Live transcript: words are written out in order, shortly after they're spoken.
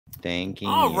Thank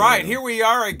All right, you. here we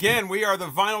are again. We are the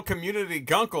Vinyl Community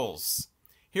Guncles,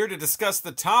 here to discuss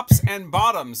the tops and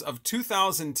bottoms of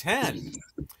 2010.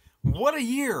 What a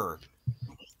year!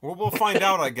 Well, we'll find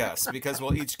out, I guess, because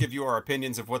we'll each give you our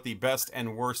opinions of what the best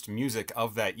and worst music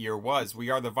of that year was. We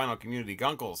are the Vinyl Community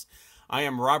Guncles. I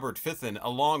am Robert Fithen,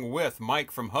 along with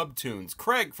Mike from Hub Tunes,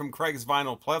 Craig from Craig's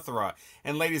Vinyl Plethora,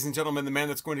 and ladies and gentlemen, the man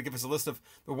that's going to give us a list of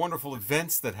the wonderful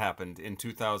events that happened in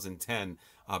 2010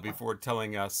 before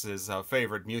telling us his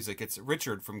favorite music. It's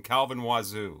Richard from Calvin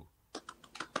Wazoo.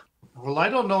 Well, I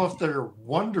don't know if they're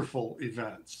wonderful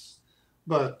events,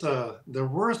 but there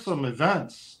were some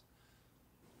events,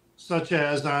 such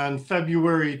as on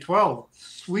February 12th,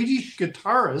 Swedish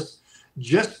guitarist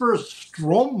Jesper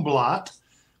Stromblad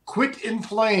quit In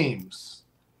Flames.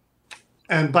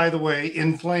 And by the way,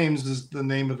 In Flames is the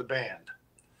name of the band.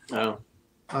 Oh.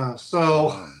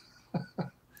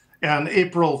 On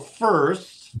April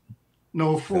 1st,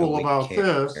 no fool Totally about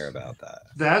this. care about that.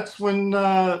 That's when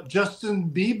Justin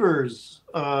Bieber's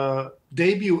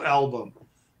debut album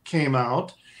came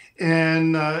out.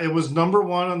 And it was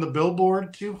 #1 on the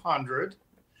Billboard 200.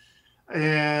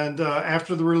 And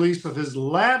after the release of his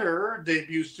latter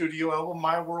debut studio album,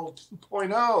 My World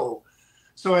 2.0.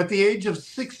 So at the age of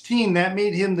 16, that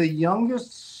made him the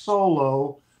youngest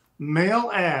solo male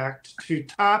act to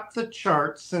top the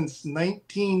chart since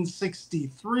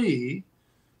 1963,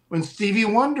 when Stevie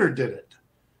Wonder did it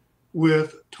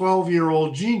with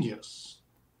 12-Year-Old Genius.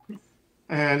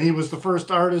 And he was the first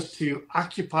artist to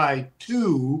occupy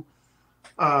 2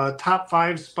 top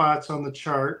 5 spots on the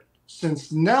chart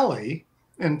since Nelly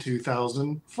in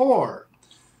 2004.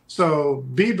 So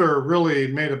Bieber really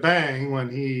made a bang when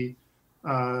he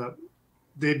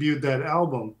debuted that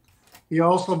album. He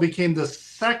also became the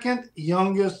second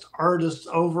youngest artist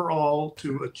overall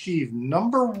to achieve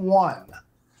 #1,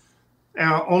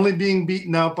 only being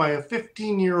beaten out by a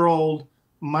 15-year-old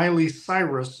Miley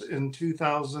Cyrus in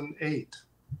 2008.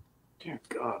 Dear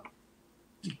God.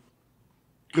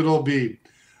 Good old Beeb.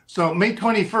 So May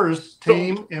 21st,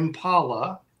 Tame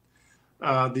Impala,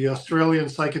 the Australian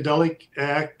psychedelic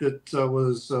act that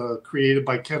was created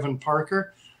by Kevin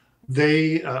Parker,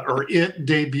 it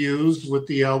debuts with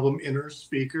the album Inner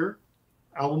Speaker,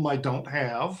 album I don't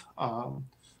have,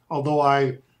 although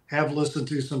I have listened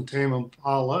to some Tame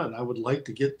Impala and I would like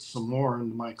to get some more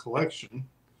into my collection.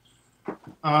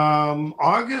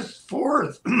 August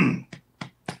 4th,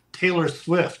 Taylor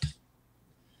Swift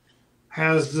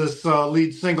has this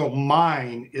lead single,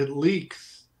 Mine. It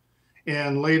leaks,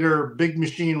 and later Big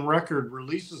Machine Record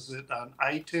releases it on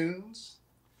iTunes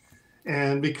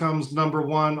and becomes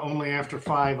 #1 only after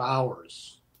 5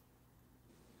 hours.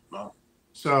 Wow.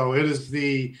 So it is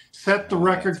set the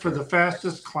record for the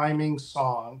fastest climbing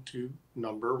song to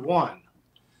 #1.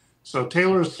 So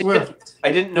Taylor Swift.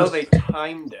 I didn't know they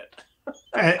timed it.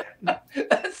 That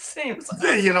seems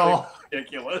ridiculous.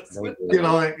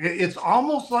 It's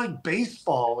almost like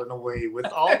baseball in a way, with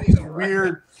all these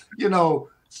weird,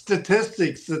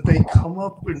 statistics that they come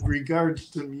up in regards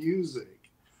to music.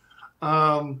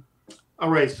 All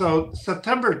right, so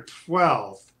September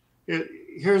 12th.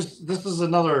 This is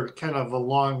another kind of a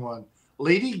long one.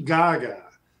 Lady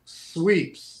Gaga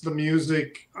sweeps the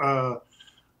music,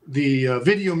 the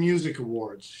Video Music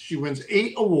Awards. She wins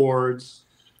 8 awards.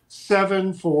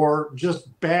 7 for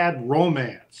just Bad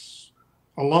Romance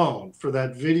alone for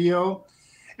that video,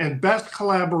 and Best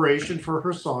Collaboration for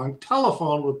her song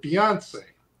Telephone with Beyonce.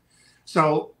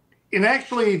 So,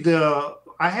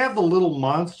 I have the Little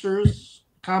Monsters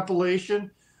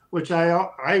compilation, which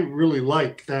I really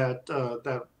like that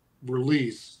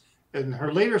release, and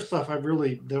her later stuff I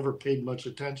really never paid much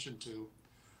attention to.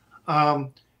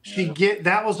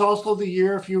 That was also the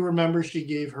year, if you remember, she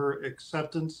gave her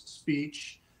acceptance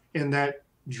speech in that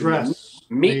dress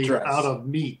meat dress out of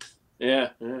meat. Yeah.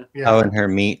 Oh, in her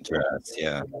meat dress,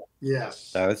 yeah.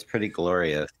 Yes. That was pretty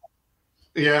glorious.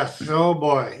 Yes. Oh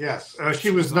boy. Yes. She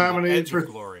was nominated for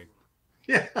glory.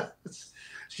 Yes.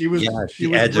 She was. Yeah, she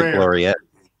was edge rare. of glory.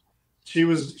 She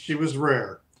was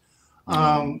rare.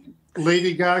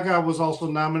 Lady Gaga was also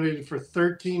nominated for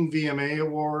 13 VMA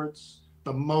awards,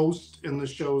 the most in the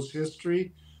show's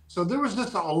history. So there was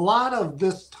just a lot of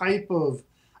this type of.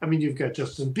 You've got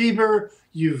Justin Bieber,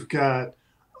 you've got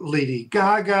Lady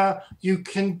Gaga. You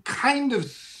can kind of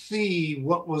see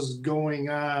what was going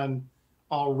on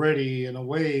already in a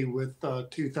way with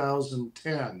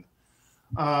 2010.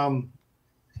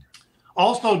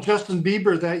 Also, Justin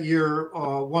Bieber that year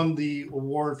won the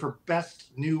award for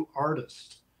Best New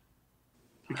Artist,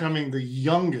 becoming the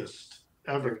youngest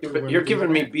ever. You're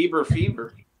giving me Bieber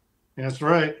fever. That's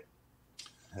right.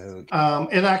 Okay.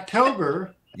 In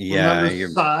October, Yeah, Remember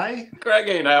Psy? Greg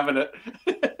ain't having it.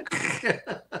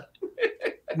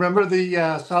 Remember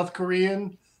the South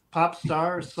Korean pop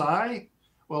star Psy?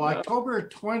 Well, No. October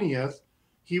 20th,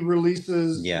 he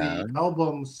releases the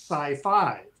album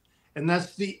Sci-Fi. And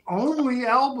that's the only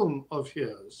album of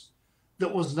his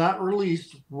that was not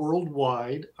released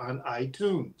worldwide on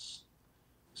iTunes.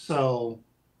 So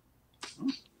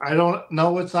I don't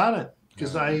know what's on it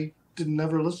because I didn't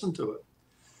never listen to it.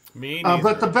 Me neither.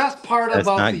 But the best part That's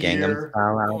about not the Gangnam year,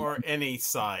 Style album. or any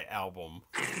Psy album.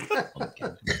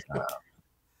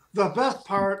 the best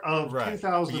part of Right. He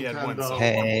 2010, had one though, song.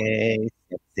 Hey,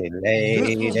 sexy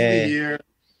lady. this was the year.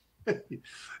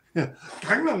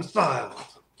 Gangnam Style.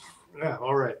 Yeah,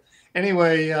 all right.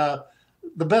 Anyway,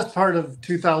 the best part of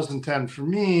 2010 for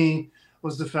me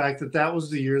was the fact that that was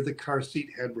the year the car seat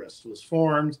headrest was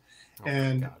formed.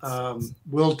 And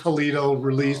Will Toledo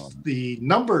released the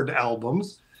numbered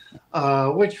albums,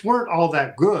 which weren't all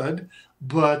that good,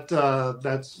 but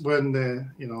that's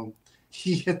when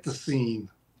he hit the scene.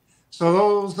 So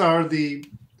those are the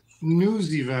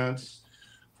news events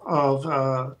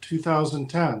of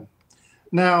 2010.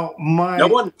 Now, no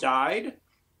one died.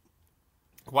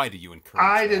 Why do you encourage?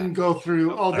 I didn't go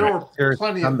through. Oh, there were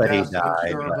plenty of deaths, I'm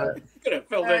sure, but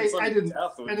I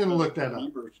didn't look that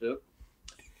up.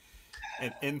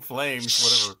 And In Flames,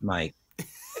 whatever. Mike.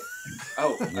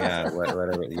 Oh, yeah,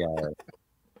 whatever.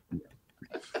 Yeah.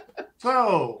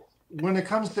 So when it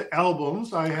comes to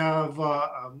albums, I have.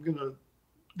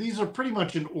 These are pretty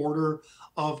much in order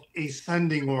of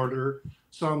ascending order.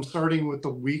 So I'm starting with the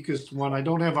weakest one. I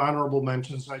don't have honorable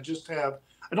mentions. I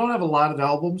don't have a lot of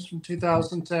albums from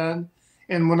 2010.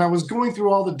 And when I was going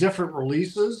through all the different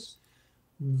releases,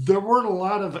 there weren't a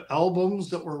lot of albums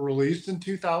that were released in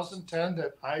 2010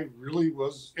 that I really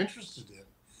was interested in.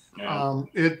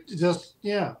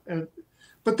 Yeah.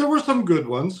 But there were some good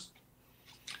ones.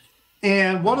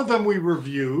 And one of them we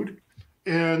reviewed.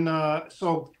 And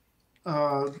so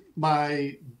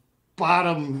my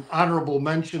bottom honorable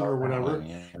mention or whatever,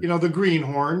 the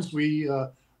Greenhorns,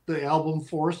 the album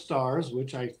 4 stars,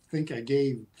 which I think I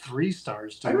gave 3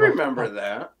 stars to. I remember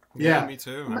that. Yeah, me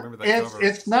too. I remember that cover.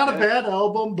 It's not a bad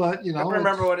album, but I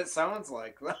remember what it sounds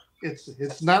like.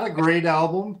 It's not a great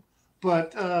album,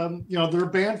 but they're a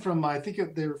band from, I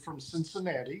think they're from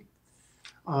Cincinnati,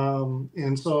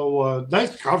 and so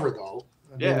nice cover though.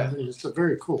 I mean, it's a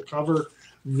very cool cover,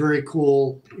 very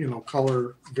cool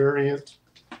color variant.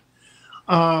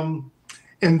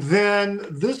 And then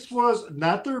this was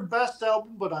not their best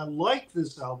album, but I like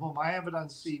this album. I have it on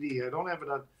CD. I don't have it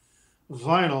on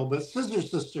vinyl, but Scissor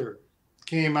Sister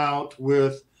came out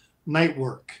with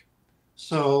Nightwork.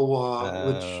 So,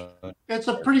 which it's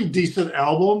a pretty decent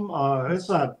album. It's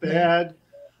not bad.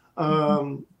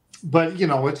 But,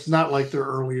 it's not like their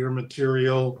earlier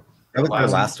material. That was their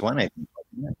last one, I think.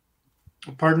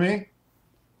 Pardon me?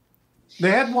 They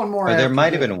had one more. There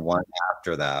might have been one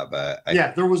after that, but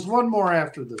there was one more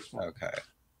after this one. Okay.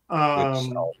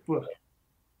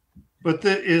 But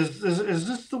is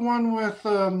this the one with?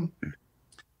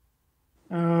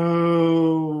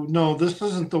 Oh no, this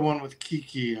isn't the one with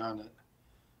Kiki on it.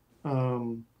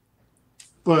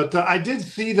 But I did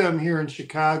see them here in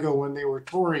Chicago when they were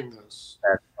touring this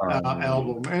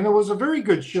album, and it was a very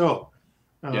good show.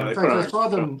 In fact, I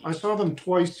saw them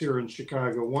twice here in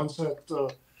Chicago. Once at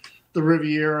the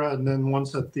Riviera, and then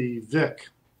once at the Vic.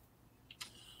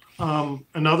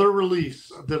 Another release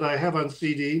that I have on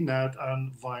CD, not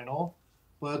on vinyl,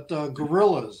 but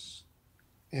Gorillaz,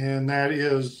 and that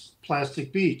is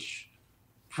Plastic Beach.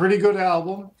 Pretty good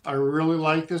album. I really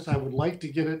like this. I would like to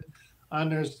get it on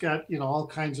there. It's got all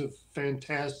kinds of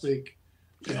fantastic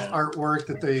artwork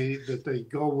that they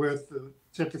go with,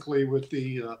 typically with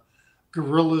the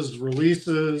Gorillaz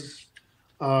releases.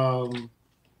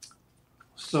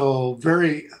 So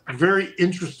very, very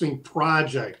interesting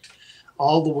project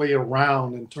all the way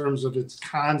around in terms of its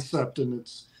concept and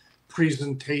its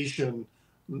presentation.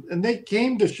 And they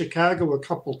came to Chicago a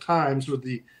couple times, or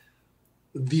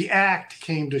the act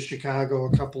came to Chicago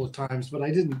a couple of times, but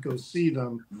I didn't go see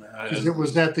them because it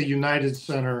was at the United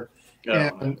Center.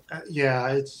 And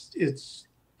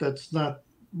that's not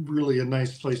really a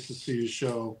nice place to see a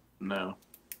show. No.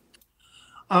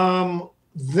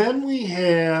 Then we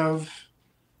have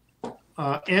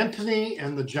Anthony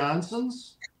and the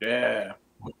Johnsons. Yeah.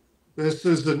 This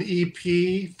is an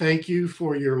EP. Thank You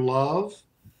for Your Love.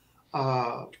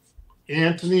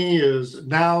 Anthony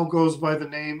now goes by the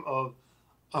name of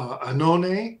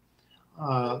Anone,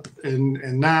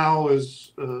 and now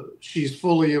she's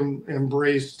fully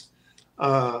embraced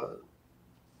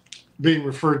being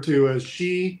referred to as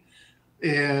she,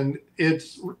 and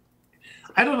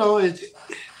I don't know.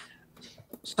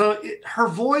 Her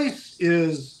voice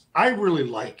is, I really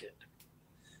like it.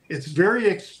 It's very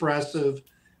expressive,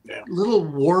 a little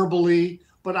warbly,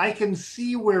 but I can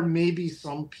see where maybe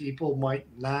some people might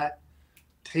not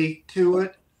take to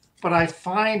it. But I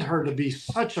find her to be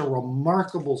such a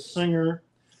remarkable singer.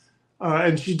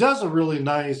 And she does a really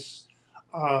nice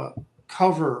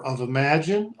cover of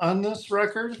Imagine on this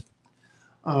record.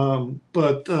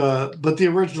 But the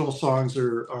original songs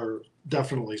are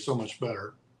definitely so much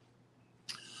better.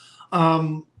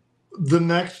 The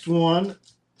next one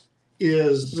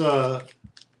is,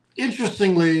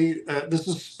 interestingly, this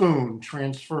is Spoon,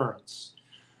 Transference,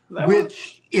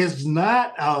 which is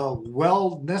not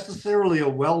necessarily a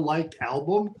well-liked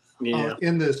album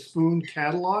in the Spoon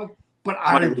catalog, but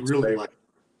I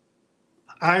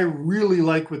really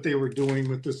like what they were doing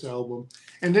with this album.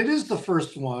 And it is the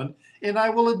first one. And I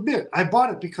will admit, I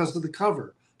bought it because of the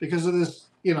cover, because of this,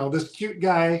 this cute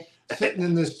guy sitting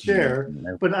in this chair.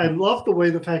 But I love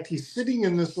the fact he's sitting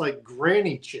in this like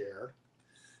granny chair,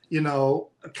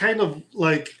 kind of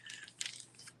like,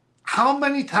 how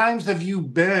many times have you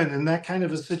been in that kind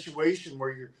of a situation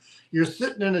where you're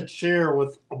sitting in a chair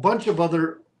with a bunch of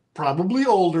other probably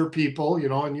older people,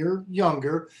 and you're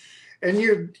younger, and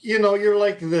you're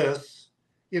like this,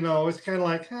 it's kind of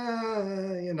like,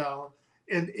 and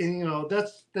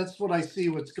that's what I see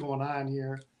what's going on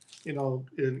here,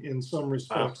 in some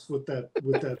respects with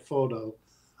that photo.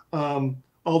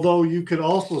 Although you could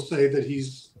also say that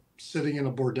he's sitting in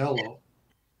a bordello.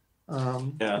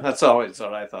 Yeah, that's always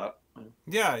what I thought.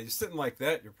 Yeah, you're sitting like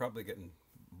that, you're probably getting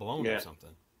blown or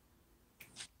something.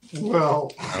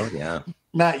 Well, oh yeah,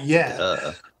 not yet.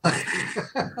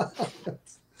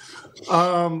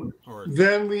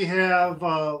 Then we have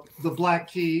the Black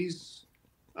Keys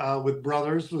with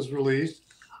Brothers was released.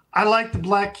 I like the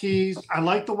Black Keys. I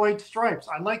like the White Stripes.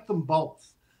 I like them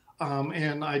both.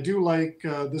 And I do like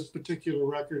this particular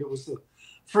record. It was the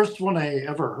first one I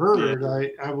ever heard.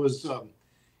 I was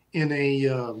in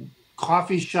a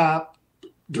coffee shop.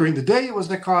 During the day, it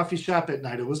was a coffee shop. At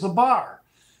night, it was a bar.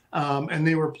 And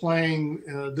they were playing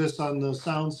this on the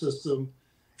sound system.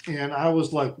 And I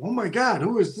was like, oh, my God,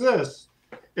 who is this?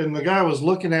 And the guy was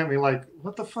looking at me like,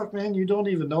 what the fuck, man? You don't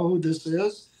even know who this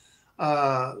is?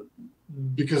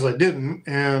 Because I didn't.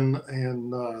 And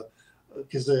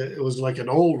because it was like an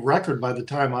old record by the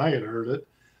time I had heard it.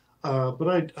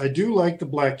 But I do like the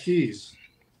Black Keys.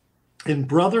 And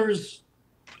Brothers,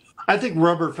 I think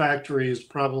Rubber Factory is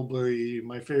probably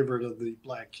my favorite of the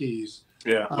Black Keys.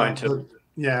 Yeah, mine too.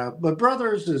 But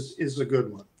Brothers is a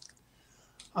good one.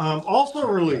 Also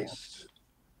released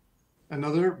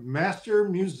another Master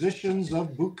Musicians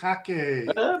of Bukkake.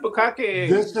 Bukkake.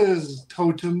 This is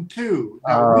Totem 2.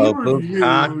 Now, we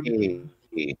reviewed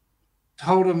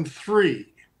Totem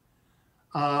 3.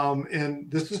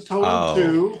 And this is Totem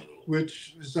 2,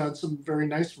 which has had some very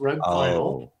nice red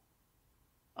vinyl.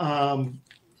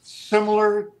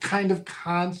 Similar kind of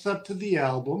concept to the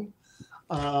album.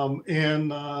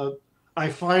 And I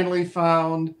finally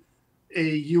found a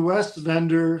U.S.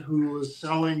 vendor who was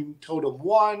selling Totem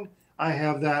 1. I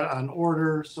have that on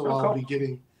order, so I'll be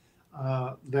getting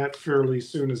that fairly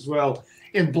soon as well.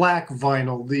 In black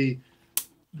vinyl,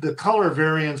 the color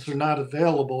variants are not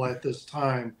available at this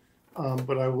time,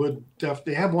 but I would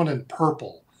definitely have one in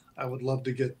purple. I would love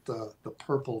to get the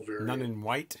purple variant. None in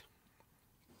white?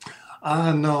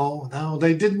 No,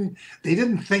 they didn't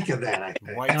think of that. I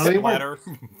think white splatter.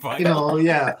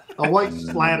 A white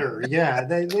splatter. Yeah,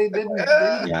 they didn't think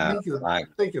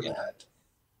of that.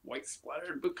 White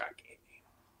splattered bukkake.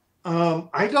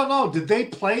 I don't know. Did they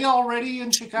play already in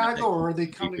Chicago, or are they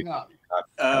coming up?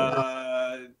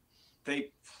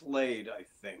 They played, I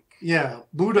think. Yeah,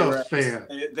 Budos fan.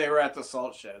 They were at the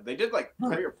Salt Shed. They did like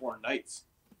 3 or 4 nights.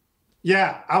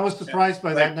 Yeah, I was surprised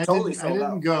by that. And totally I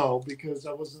didn't go because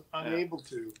I was unable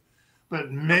to.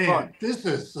 But man, this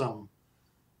is some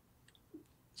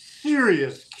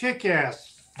serious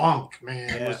kick-ass funk, man.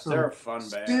 Yeah, with some they're a fun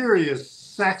band. Serious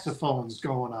saxophones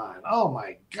going on. Oh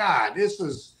my God, this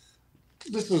is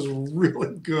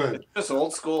really good. Just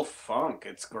old school funk.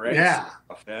 It's great. Yeah,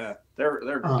 stuff. Yeah.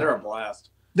 They're a blast.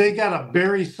 They got a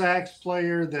Barry sax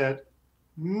player that,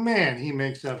 man, he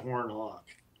makes that horn honk.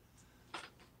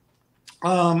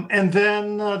 And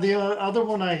then the other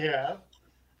one I have,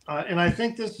 and I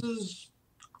think this is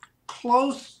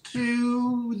close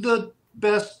to the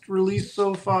best release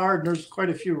so far, and there's quite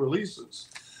a few releases,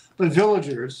 but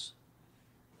Villagers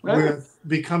with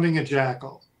Becoming a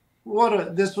Jackal.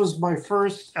 This was my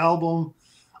first album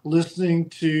listening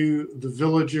to the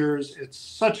Villagers. It's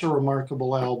such a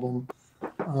remarkable album.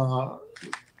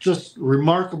 just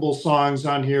remarkable songs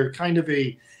on here. Kind of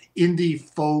a indie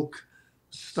folk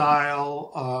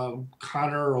style.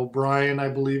 Connor O'Brien, I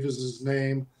believe, is his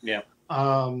name. Yeah.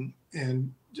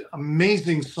 And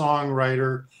amazing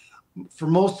songwriter. For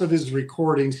most of his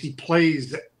recordings, he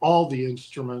plays all the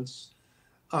instruments.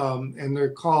 And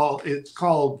it's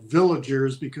called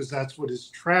Villagers because that's what his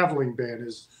traveling band,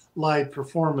 his live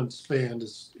performance band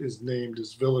is named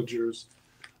as Villagers.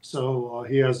 So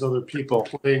he has other people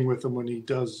playing with him when he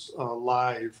does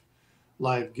live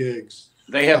gigs.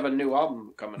 They have a new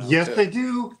album coming out. Yes, too. they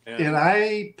do. Yeah. And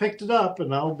I picked it up,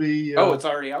 and I'll be. It's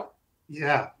already out.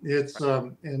 Yeah, it's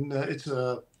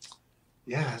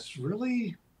it's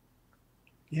really.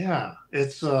 Yeah,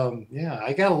 it's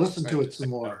I got to listen to it some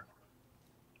more.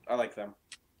 I like them.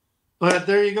 But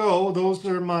there you go. Those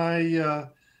are my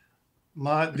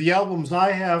the albums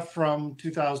I have from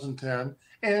 2010,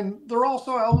 and they're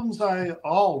also albums I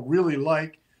all really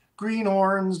like.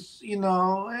 Greenhorns, a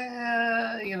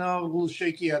little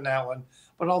shaky on that one,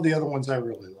 but all the other ones I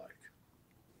really like.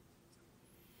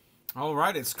 All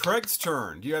right, it's Craig's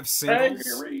turn. Do you have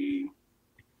singles?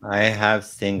 I have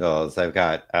singles. I've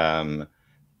got 5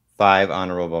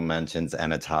 honorable mentions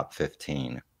and a top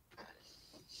 15.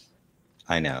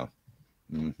 I know.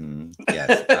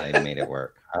 Yes, I made it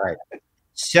work. All right.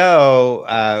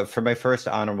 So for my first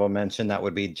honorable mention, that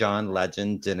would be John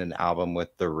Legend did an album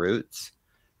with The Roots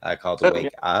called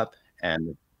Wake Up.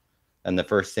 And the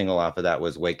first single off of that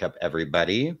was Wake Up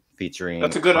Everybody, featuring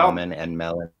That's a good Common album. and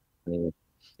Melanie.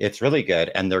 It's really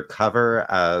good. And their cover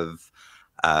of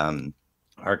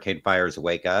Arcade Fire's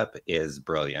Wake Up is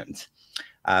brilliant.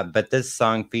 But this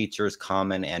song features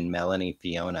Common and Melanie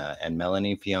Fiona. And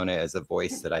Melanie Fiona is a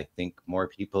voice that I think more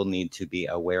people need to be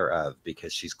aware of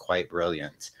because she's quite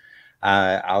brilliant.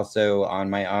 Also on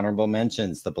my honorable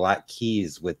mentions, the Black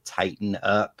Keys with Tighten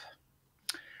Up.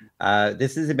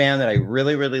 This is a band that I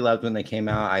really, really loved when they came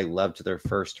out. I loved their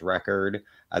first record.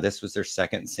 This was their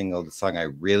second single. The song I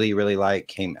really, really like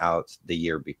came out the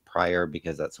year prior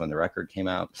because that's when the record came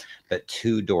out. But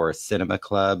Two Door Cinema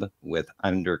Club with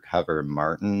Undercover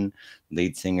Martin.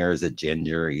 Lead singer is a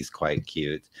ginger. He's quite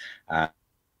cute.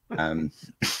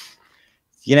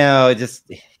 This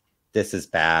is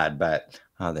bad, but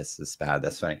this is bad.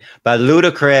 That's funny. But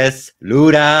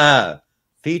Luda,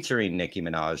 featuring Nicki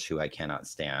Minaj, who I cannot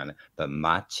stand, but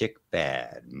my chick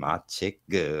bad, my chick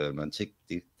good, my chick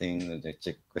do things,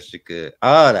 my chick good.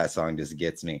 Oh, that song just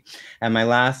gets me. And my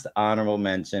last honorable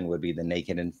mention would be The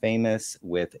Naked and Famous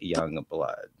with Young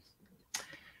Blood.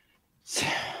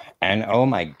 And oh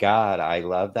my God, I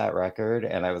love that record.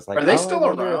 And I was like, are they still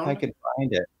around? If I could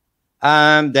find it.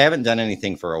 They haven't done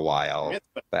anything for a while,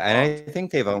 but I think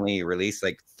they've only released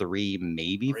like 3,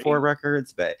 maybe 4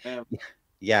 records, but.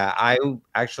 Yeah, I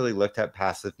actually looked up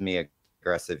Passive Me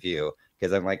Aggressive You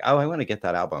because I'm like, I want to get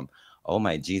that album. Oh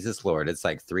my Jesus Lord, it's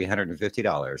like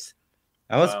 $350.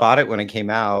 I almost bought it when it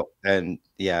came out, and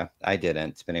yeah, I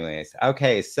didn't. But anyways,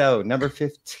 okay, so number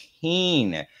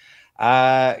 15,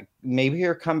 maybe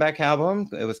your comeback album.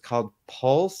 It was called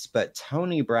Pulse, but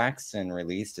Toni Braxton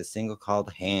released a single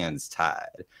called Hands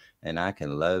Tied, and I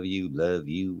can love you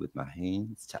with my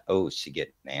hands tied. Oh, she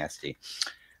get nasty,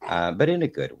 but in a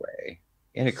good way.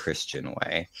 In a Christian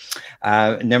way.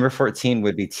 Number 14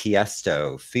 would be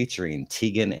Tiesto featuring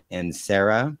Tegan and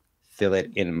Sarah, Feel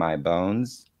It in My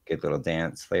Bones. Good little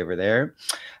dance flavor there.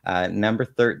 Number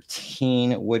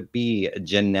 13 would be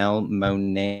Janelle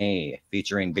Monáe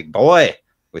featuring Big Boy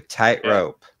with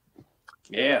Tightrope.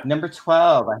 Yeah. Number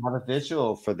 12, I have a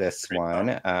visual for this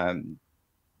one.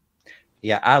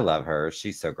 Yeah, I love her.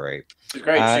 She's so great. She's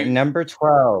great. Number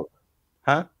 12.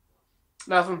 Huh?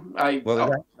 Nothing. What was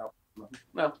that?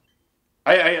 No,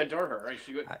 I adore her.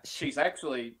 She's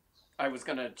actually. I was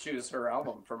gonna choose her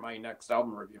album for my next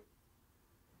album review.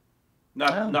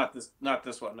 Not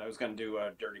this one. I was gonna do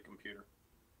Dirty Computer.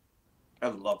 I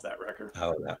love that record.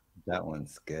 Oh, that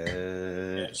one's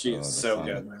good. Yeah, she's so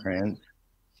good.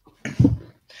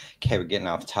 Okay, we're getting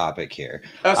off topic here.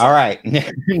 All right,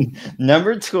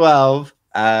 number 12.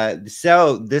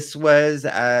 So this was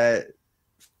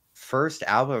first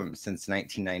album since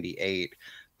 1998.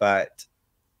 But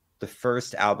the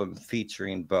first album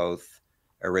featuring both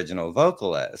original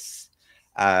vocalists.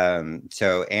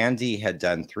 So Andy had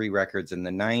done 3 records in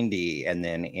the 90s, and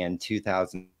then in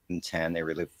 2010, they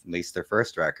released their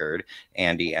first record,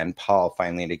 Andy and Paul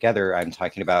finally together. I'm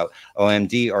talking about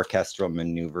OMD, Orchestral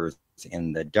Maneuvers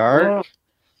in the Dark,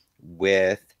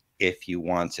 with If You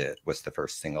Want It, was the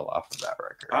first single off of that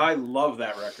record. I love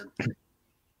that record.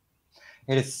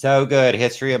 It is so good.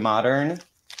 History of Modern.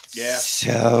 Yeah.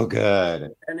 So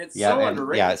good. And it's so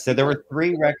underrated. Yeah, so there were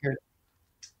 3 records.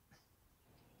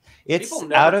 It's People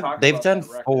never out of, talk they've about done that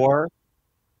record. 4.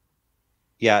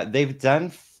 Yeah, they've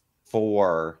done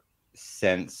 4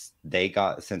 since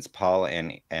Paul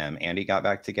and Andy got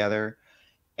back together.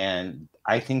 And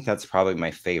I think that's probably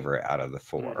my favorite out of the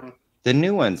 4. Mm-hmm. The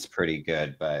new one's pretty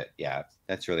good, but yeah,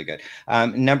 that's really good.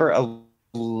 Number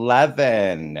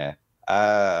 11.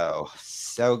 Oh,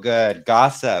 so good.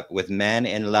 Gossip with Men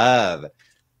in Love.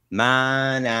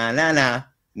 Na,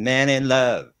 men in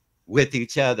love with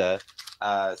each other.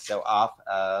 So off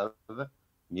of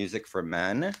Music for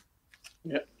Men.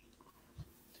 Yep.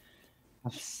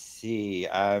 Let's see.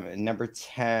 Number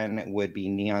 10 would be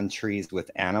Neon Trees with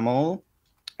Animal.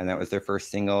 And that was their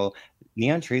first single.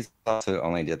 Neon Trees also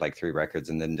only did like 3 records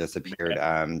and then disappeared.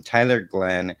 Tyler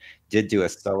Glenn did do a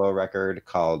solo record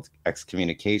called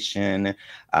Excommunication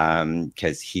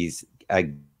because he's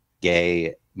a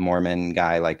gay Mormon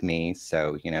guy like me.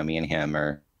 So, you know, me and him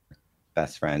are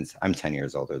best friends. I'm 10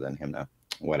 years older than him though.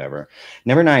 Whatever.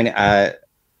 Number 9,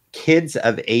 Kids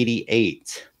of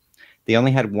 88. They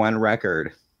only had 1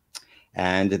 record.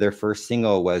 And their first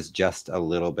single was Just a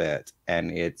Little Bit,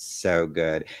 and it's so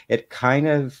good. It kind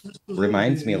of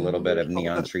reminds me a little bit of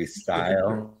Neon Tree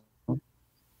style.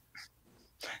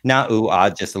 Not ooh, ah,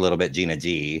 just a little bit Gina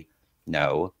G.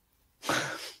 No.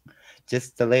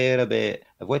 Just a little bit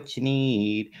of what you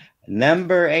need.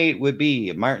 Number 8 would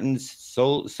be Martin's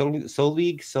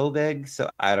Solveig. So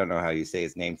I don't know how you say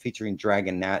his name, featuring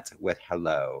Dragonette with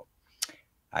Hello.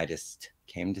 I just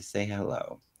came to say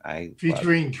hello.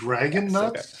 Featuring Dragon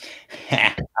Nuts?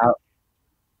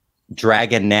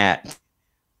 Dragonette.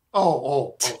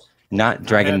 Oh. Not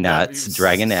Dragon Nuts,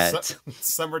 Dragonette.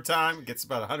 Summertime gets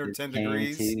about 110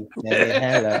 degrees.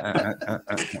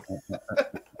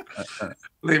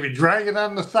 They be dragging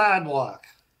on the sidewalk.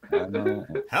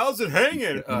 How's it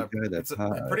hanging? It's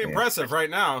pretty impressive right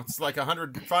now. It's like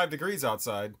 105 degrees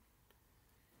outside.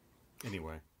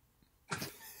 Anyway.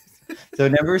 So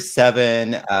number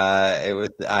 7, it was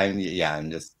I'm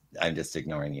just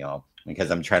ignoring y'all because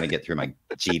I'm trying to get through my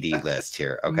GD list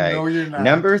here. Okay. No, you're not.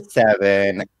 Number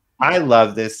 7, I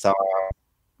love this song.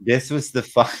 This was the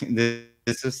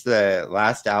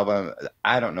last album.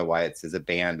 I don't know why it says a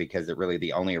band because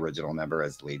the only original member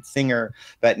is the lead singer.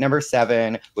 But number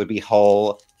 7 would be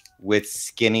Hole with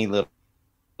Skinny Little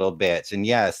Bitch. And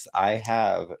yes, I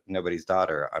have Nobody's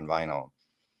Daughter on vinyl.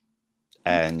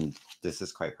 And this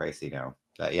is quite pricey now.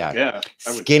 But yeah.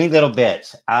 Skinny Little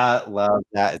Bitch. I love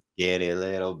that skinny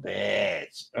little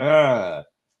bitch.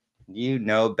 You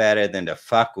know better than to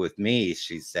fuck with me,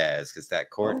 she says, because that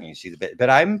Courtney, she's a bit, but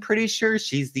I'm pretty sure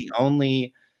she's the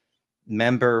only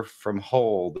member from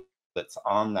Hole that's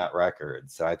on that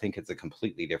record. So I think it's a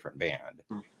completely different band.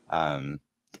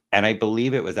 And I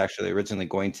believe it was actually originally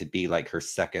going to be like her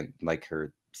second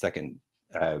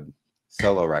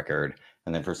solo record.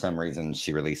 And then for some reason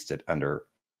she released it under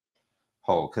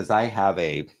Hole, because I have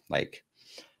a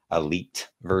leaked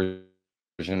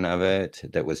version of it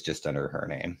that was just under her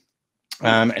name.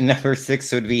 Number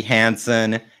 6 would be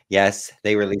Hanson. Yes,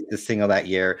 they released a single that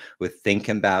year with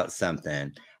Thinking About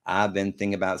Something. I've been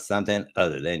thinking about something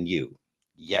other than you.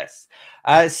 Yes.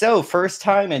 So first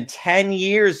time in 10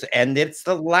 years, and it's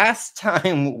the last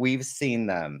time we've seen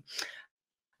them.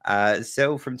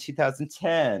 So from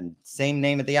 2010, same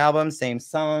name of the album, same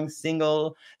song,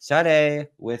 single, Sade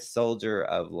with Soldier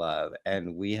of Love.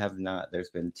 And we have not,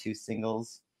 there's been 2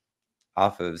 singles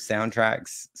off of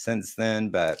soundtracks since then,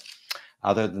 but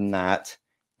other than that,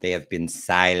 they have been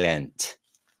silent.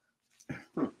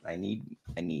 I need.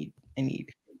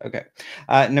 Okay.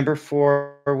 Number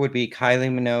 4 would be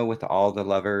Kylie Minogue with All the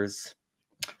Lovers.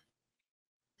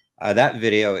 That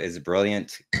video is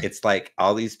brilliant. It's like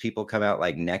all these people come out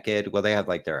like naked. Well, they have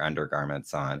like their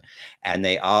undergarments on, and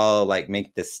they all like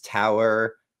make this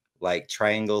tower, like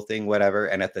triangle thing, whatever.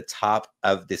 And at the top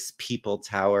of this people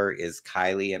tower is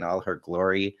Kylie in all her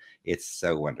glory. It's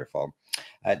so wonderful.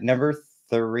 Number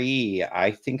 3, I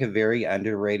think a very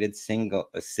underrated singer,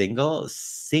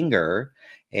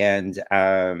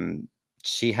 and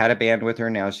she had a band with her.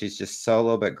 Now she's just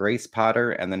solo, but Grace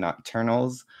Potter and the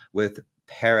Nocturnals with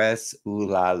Paris Ooh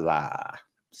La La.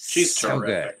 She's so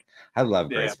terrific. Good. I love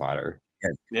Grace Potter.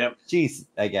 Yep. She's,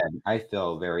 again, I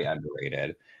feel very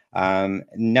underrated.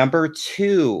 Number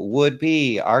 2 would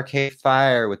be Arcade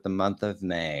Fire with The Month of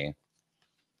May.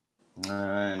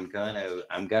 I'm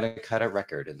gonna cut a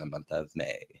record in the month of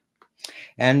May.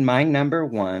 And my number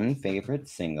 1 favorite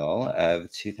single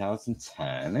of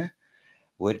 2010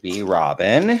 would be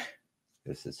Robin.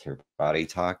 This is her Body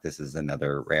Talk. This is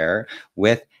another rare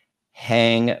with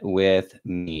Hang With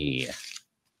Me.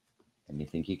 And you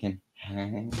think you can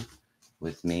hang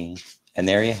with me. And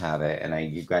there you have it.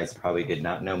 And you guys probably did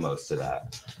not know most of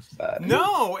that. But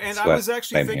no, and I was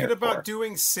actually thinking about for.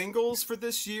 doing singles for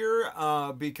this year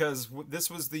because this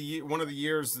was one of the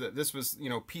years that this was, you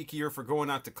know, peak year for going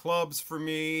out to clubs for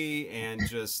me and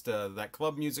just that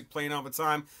club music playing all the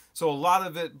time. So a lot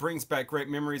of it brings back great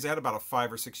memories. I had about a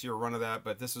 5 or 6 year run of that,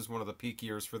 but this was one of the peak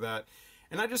years for that.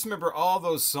 And I just remember all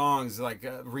those songs, like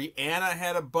Rihanna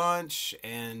had a bunch,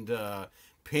 and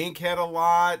Pink had a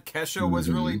lot. Kesha was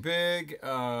really big.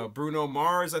 Bruno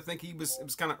Mars, I think it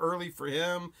was kind of early for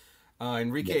him.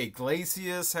 Enrique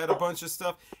Iglesias had a bunch of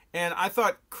stuff. And I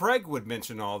thought Craig would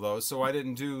mention all those, so I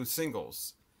didn't do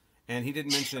singles. And he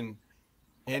didn't mention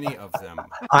any of them.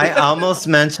 I almost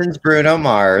mentioned Bruno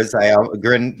Mars.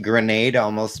 Grenade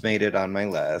almost made it on my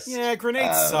list. Yeah,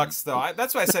 Grenade sucks, though.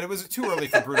 That's why I said it was too early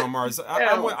for Bruno Mars.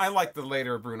 I like the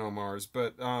later Bruno Mars,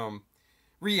 but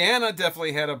Rihanna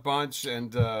definitely had a bunch,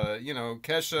 and you know,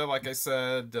 Kesha, like I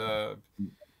said,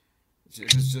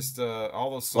 it was just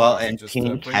all those songs. Well, and just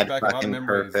Pink brings had back a lot of fucking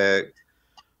memories. perfect.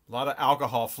 A lot of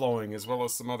alcohol flowing, as well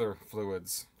as some other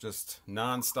fluids, just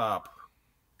nonstop.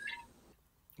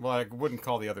 Well, I wouldn't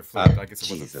call the other fluid. I guess it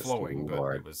wasn't flowing,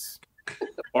 Lord. but it was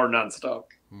Or nonstop.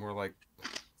 more like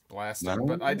blasting.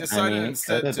 Well, but I decided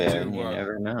instead to do. You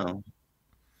never know.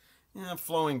 Yeah,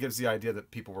 flowing gives the idea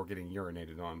that people were getting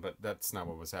urinated on, but that's not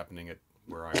what was happening at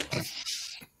where I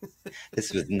was.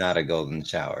 This was not a golden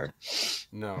shower.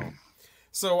 No.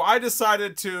 So I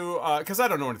decided to, because I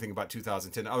don't know anything about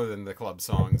 2010 other than the club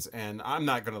songs, and I'm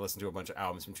not going to listen to a bunch of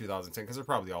albums from 2010 because they're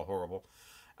probably all horrible.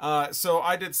 So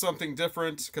I did something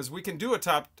different, because we can do a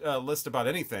top list about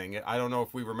anything. I don't know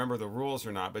if we remember the rules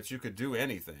or not, but you could do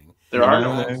anything. There are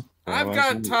no rules. I've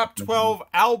got top 12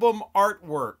 album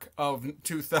artwork of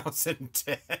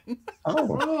 2010.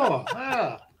 Oh,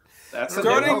 yeah. That's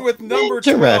Starting with number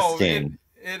 12. Interesting.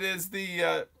 It is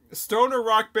the stoner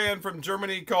rock band from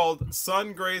Germany called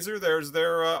Sungrazer. There's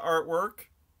their artwork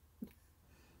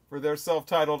for their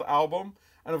self-titled album.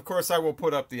 And of course, I will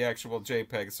put up the actual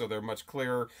JPEG so they're much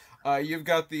clearer. You've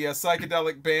got the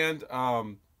psychedelic band,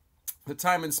 the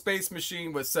Time and Space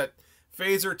Machine with Set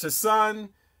Phaser to Sun.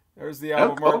 There's the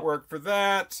album artwork for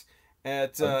that.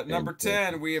 At number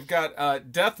 10, we have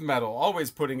got Death Metal,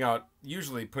 always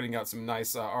usually putting out some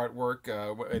nice artwork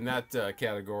in that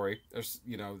category. There's,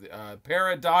 you know,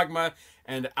 Paradogma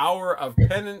and Hour of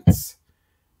Penance.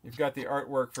 You've got the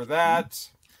artwork for that.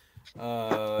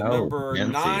 Number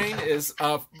 9 is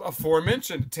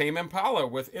aforementioned Tame Impala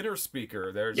with Inner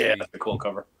Speaker. There's that's a cool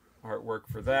cover. Artwork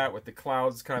for that, with the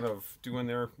clouds kind of doing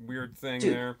their weird thing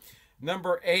there.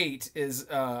 Number 8 is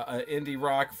indie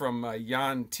rock from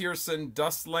Jan Tiersen,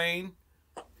 Dust Lane.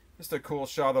 Just a cool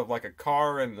shot of like a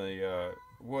car in the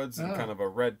woods and kind of a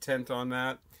red tent on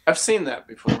that. I've seen that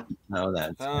before. Oh,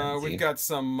 that's we've got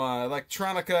some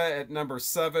electronica at number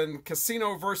 7.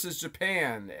 Casino versus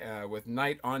Japan with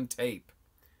Night on Tape.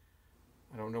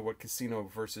 I don't know what Casino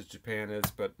versus Japan is,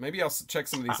 but maybe I'll check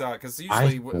some of these out, because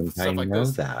usually with stuff like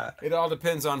this, it all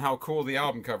depends on how cool the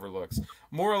album cover looks.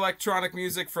 More electronic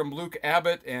music from Luke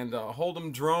Abbott and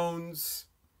Hold'em Drones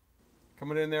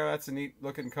coming in there. That's a neat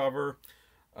looking cover.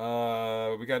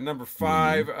 We got number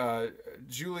 5,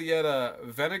 Julieta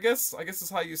Venegas, I guess is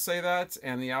how you say that,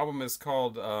 and the album is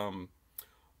called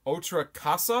Otra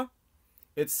Casa.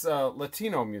 It's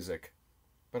Latino music,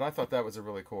 but I thought that was a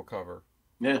really cool cover.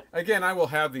 Yeah. Again, I will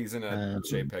have these in a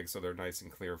JPEG so they're nice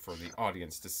and clear for the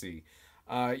audience to see.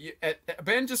 A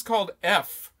band just called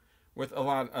F with a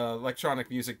lot of electronic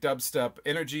music, dubstep,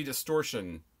 energy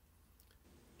distortion.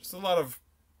 Just a lot of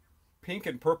pink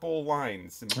and purple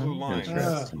lines and blue lines.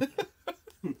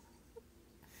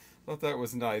 Thought that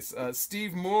was nice.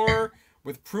 Steve Moore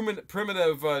with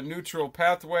primitive neutral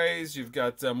pathways. You've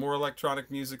got more electronic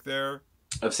music there.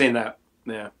 I've seen that.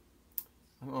 Yeah.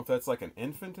 I don't know if that's like an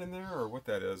infant in there or what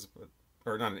that is, but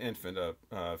or not an infant,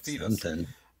 a fetus. Something.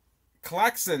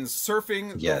 Klaxons,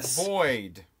 Surfing the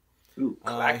Void. Ooh,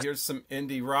 here's some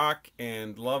indie rock,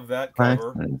 and love that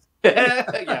cover. Yeah,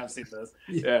 I've seen this.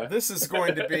 Yeah, this is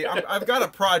going to be. I've got a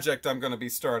project I'm going to be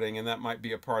starting, and that might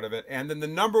be a part of it. And then the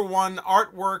number 1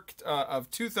 artwork of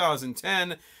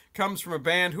 2010 comes from a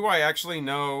band who I actually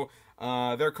know.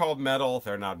 They're called Metal.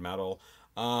 They're not metal.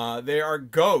 They are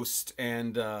Ghost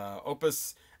and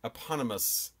Opus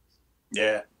Eponymous.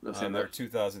 Yeah, their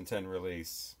 2010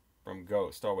 release from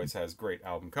Ghost always has great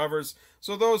album covers.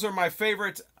 So those are my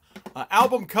favorite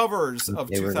album covers of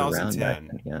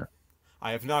 2010. Yeah.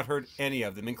 I have not heard any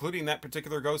of them, including that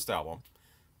particular Ghost album.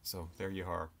 So there you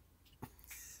are.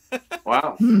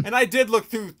 Wow. And I did look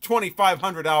through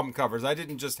 2,500 album covers. I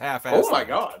didn't just half-ass. Oh my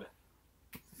God.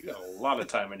 You got a lot of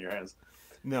time in your hands.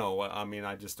 No, I mean,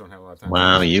 I just don't have a lot of time.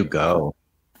 Wow, you go.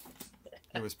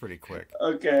 It was pretty quick.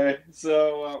 Okay,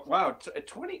 so wow,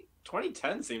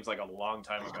 2010 seems like a long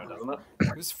time ago, doesn't it?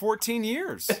 It was 14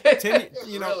 years. 10,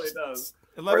 you know, really does.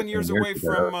 11 years away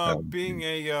from being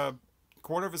a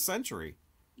quarter of a century.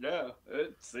 Yeah,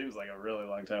 it seems like a really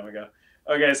long time ago.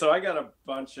 Okay, so I got a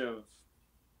bunch of.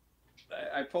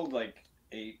 I pulled like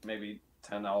 8, maybe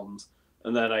 10 albums,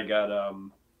 and then I got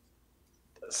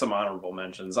some honorable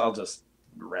mentions. I'll just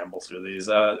ramble through these.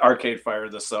 Arcade Fire,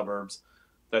 The Suburbs.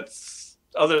 That's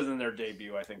other than their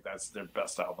debut. I think that's their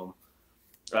best album.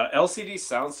 LCD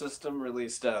Sound System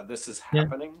released This Is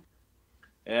Happening.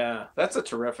 Yeah, that's a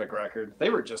terrific record. They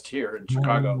were just here in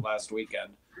Chicago last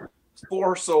weekend.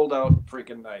 4 sold out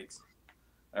freaking nights.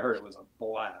 I heard it was a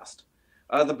blast.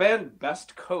 The band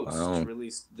Best Coast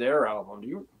released their album. Do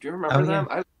you remember them?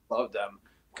 I love them.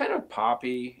 Kind of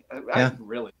poppy. I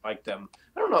really liked them.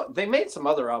 I don't know. They made some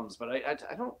other albums, but I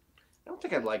don't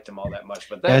think I liked them all that much.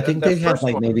 But I think they had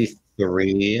like maybe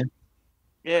 3.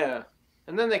 Yeah,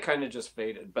 and then they kind of just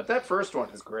faded. But that first one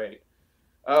is great.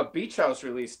 Beach House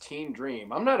released Teen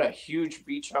Dream. I'm not a huge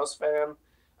Beach House fan.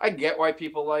 I get why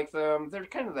people like them. They're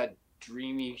kind of that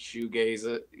dreamy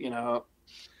shoegaze, you know.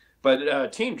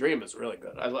 But Teen Dream is really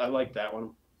good. I like that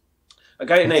one. A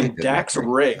guy named Dax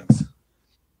Riggs.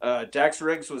 Dax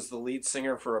Riggs was the lead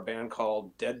singer for a band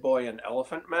called Dead Boy and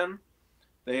Elephant Men.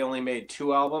 They only made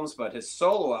 2 albums, but his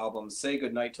solo album, Say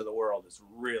Goodnight to the World, is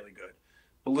really good.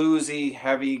 Bluesy,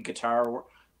 heavy guitar.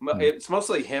 It's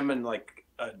mostly him and like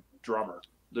a drummer.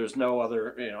 There's no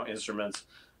other, instruments.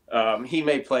 He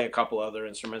may play a couple other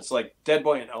instruments, like Dead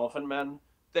Boy and Elephant Men.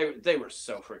 They were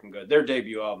so freaking good. Their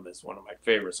debut album is one of my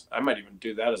favorites. I might even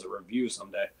do that as a review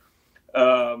someday.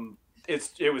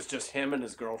 It was just him and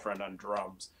his girlfriend on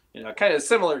drums. Kind of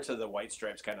similar to the White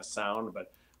Stripes kind of sound,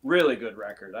 but really good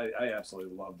record. I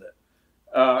absolutely loved it.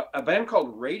 A band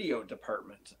called Radio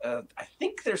Department. I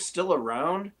think they're still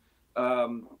around.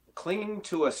 Clinging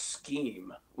to a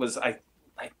Scheme was I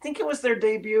think it was their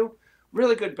debut.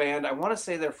 Really good band. I want to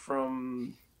say they're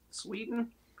from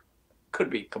Sweden. Could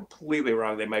be completely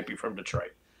wrong. They might be from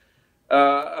Detroit.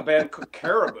 A band called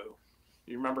Caribou.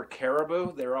 You remember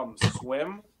Caribou? Their album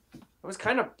Swim. It was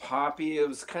kind of poppy. It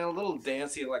was kind of a little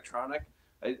dancey electronic.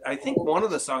 I think one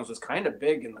of the songs was kind of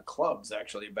big in the clubs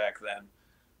actually back then.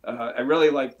 I really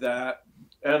liked that.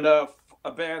 And a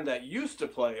band that used to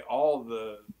play all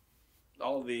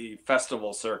the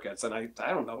festival circuits, and I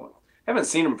don't know, I haven't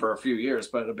seen them for a few years,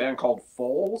 but a band called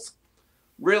Foals.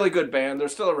 Really good band. They're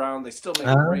still around. They still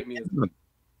make great music.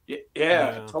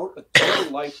 Yeah. Total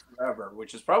Life Forever,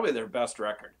 which is probably their best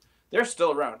record. They're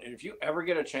still around. And if you ever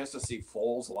get a chance to see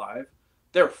Foals live,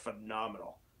 they're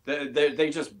phenomenal. They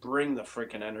just bring the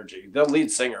freaking energy. The lead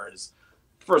singer is,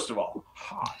 first of all,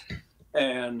 hot.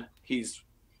 And he's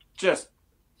just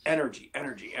energy.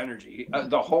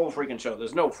 The whole freaking show.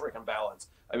 There's no freaking ballads.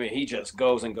 I mean, he just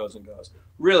goes and goes and goes.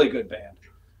 Really good band.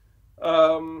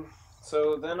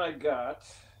 So then I got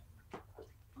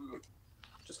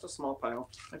just a small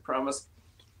pile, I promise.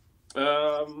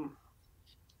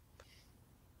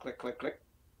 Click, click, click.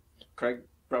 Craig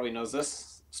probably knows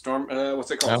this.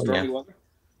 What's it called? Stormy Weather?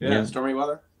 Yeah, Stormy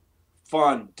Weather.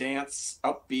 Fun, dance,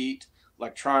 upbeat,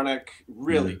 electronic,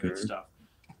 really good stuff.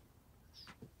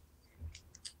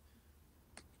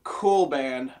 Cool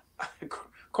band.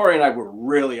 Corey and I were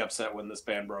really upset when this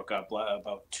band broke up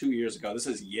about 2 years ago. This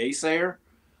is Yesayer.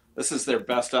 This is their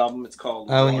best album. It's called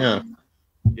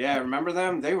Yeah, remember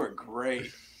them? They were great.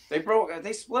 They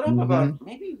split up about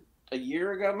maybe a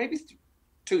year ago, maybe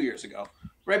 2 years ago,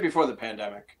 right before the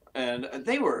pandemic. And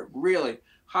they were really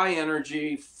high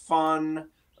energy, fun,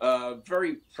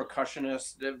 very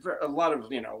percussionist, a lot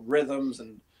of, rhythms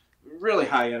and really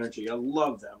high energy. I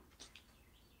love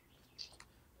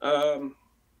them.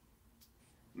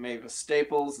 Mavis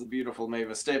Staples, the beautiful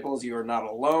Mavis Staples, You Are Not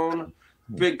Alone.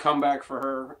 Big comeback for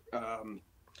her.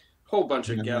 Whole bunch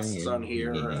of guests on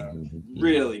here.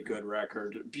 Really good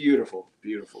record. Beautiful,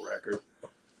 beautiful record.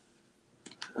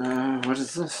 What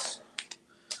is this?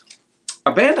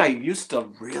 A band I used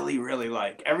to really, really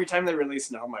like. Every time they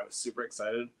released an album, I was super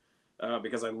excited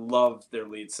because I love their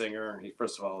lead singer.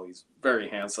 First of all, he's very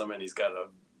handsome and he's got a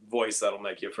voice that'll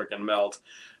make you freaking melt.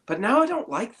 But now I don't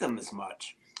like them as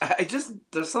much.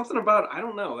 There's something about, I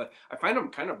don't know. I find them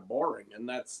kind of boring, and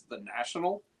that's The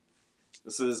National.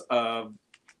 This is,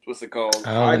 what's it called?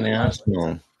 Oh, The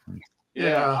National.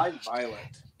 Yeah, High Violet.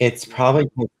 It's probably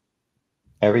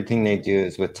everything they do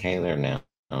is with Taylor now.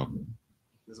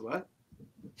 Is what?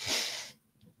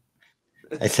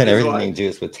 I said everything they do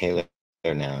is with Taylor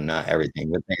now, not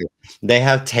everything. But they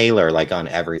have Taylor like on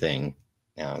everything.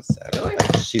 now. So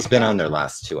she's been on their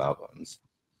last 2 albums.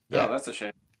 Yeah, that's a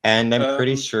shame. And I'm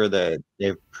pretty sure that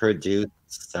they've produced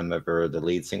some of the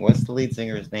lead singer. What's the lead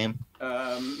singer's name?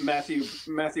 Matthew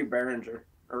Berenger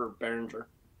or Berenger.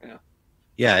 Yeah.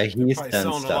 Yeah, he's probably done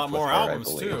selling stuff a lot more with her,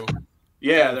 albums too.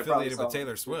 Yeah, they're affiliated probably with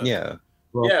Taylor Swift. Yeah.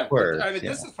 Well, yeah, of course, but, I mean,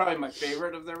 this is probably my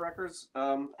favorite of their records.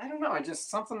 I don't know. I just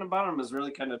something about them has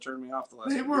really kind of turned me off the last.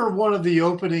 They were one of the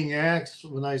opening acts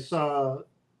when I saw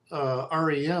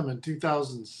REM in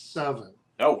 2007.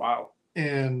 Oh wow!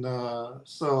 And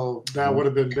so that would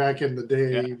have been back in the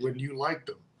day when you liked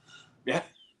them. Yeah.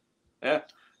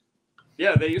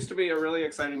 They used to be a really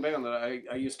exciting band that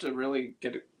I used to really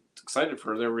get excited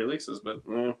for their releases, but.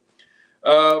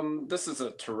 This is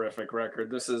a terrific record.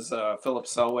 This is Philip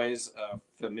Selway's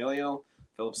Familial.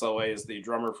 Philip Selway is the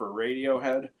drummer for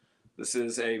Radiohead. This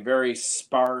is a very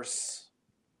sparse,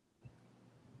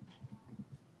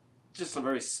 just a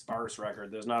very sparse record.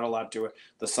 There's not a lot to it.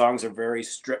 The songs are very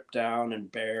stripped down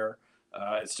and bare.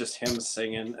 It's just him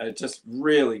singing. Just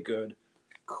really good,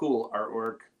 cool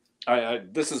artwork.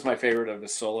 This is my favorite of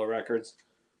his solo records.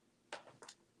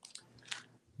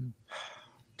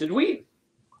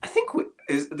 I think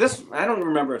is this. I don't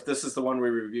remember if this is the one we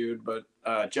reviewed, but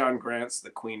John Grant's "The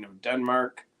Queen of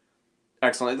Denmark."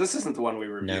 Excellent. This isn't the one we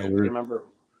reviewed. No, Remember?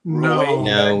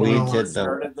 No, we did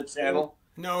started the channel.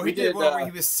 No, he did one where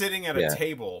he was sitting at a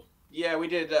table. Yeah, we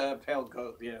did Pale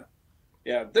Ghost.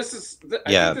 Yeah. This is.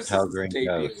 I think this Pale Green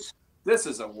Ghost. This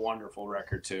is a wonderful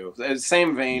record too.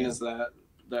 Same vein as that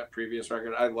previous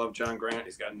record. I love John Grant.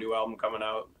 He's got a new album coming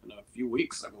out in a few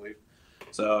weeks, I believe.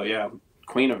 So yeah.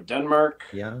 Queen of Denmark.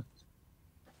 Yeah.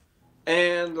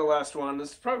 And the last one, this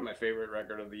is probably my favorite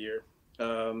record of the year.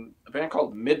 A band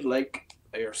called Midlake.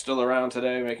 They are still around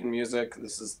today making music.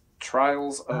 This is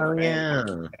Trials of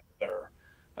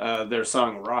their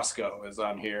song Roscoe is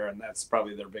on here, and that's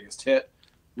probably their biggest hit.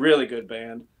 Really good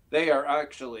band. They are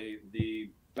actually the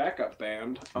backup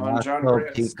band on John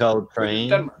Grant's Train.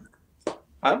 Denmark.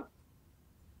 Huh?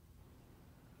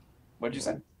 What'd you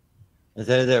say? Is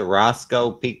that the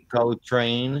Roscoe Pico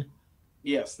Train?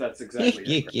 Yes, that's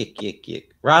exactly it.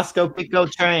 Roscoe Pico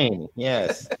Train.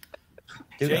 Yes.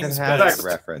 Dude, James has Best. that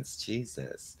reference.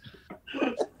 Jesus.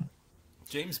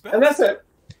 James Best. And that's it.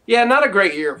 Yeah, not a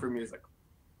great year for music.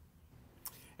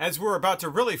 As we're about to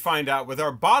really find out with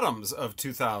our bottoms of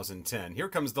 2010, here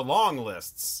comes the long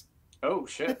lists. Oh,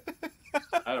 shit.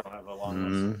 I don't have a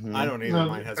long list. I don't either.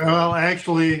 Mine has well,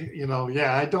 actually,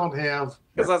 I don't have.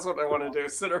 Because that's what I want to do,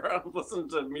 sit around and listen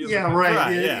to music. Yeah,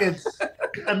 right. It's.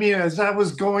 I mean, as I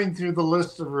was going through the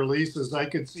list of releases, I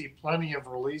could see plenty of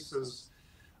releases,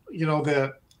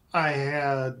 that I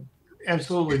had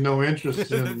absolutely no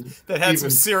interest in. That had some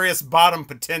serious bottom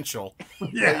potential.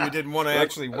 Yeah. That you didn't want to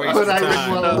actually waste the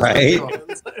time. Right.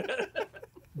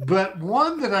 But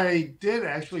one that I did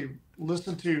actually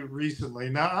listen to recently.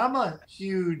 Now, I'm a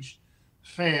huge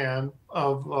fan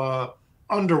of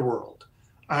Underworld.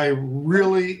 I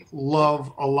really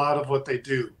love a lot of what they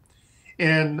do.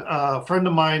 And a friend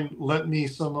of mine lent me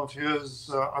some of his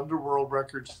Underworld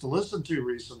records to listen to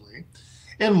recently.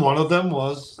 And one of them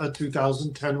was a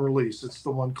 2010 release. It's the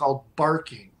one called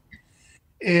Barking.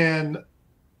 And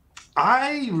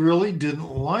I really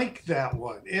didn't like that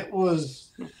one. It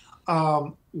was...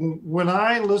 when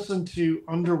I listen to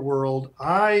Underworld,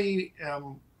 I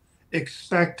am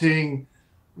expecting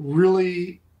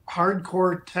really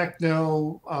hardcore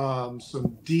techno,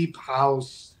 some deep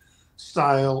house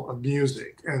style of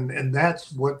music. And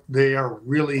that's what they are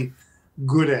really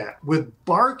good at. With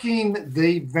Barking,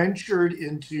 they ventured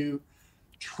into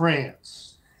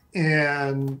trance.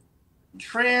 And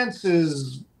trance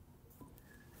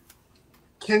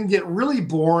can get really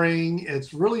boring.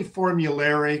 It's really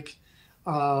formulaic.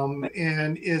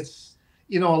 And it's,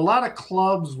 a lot of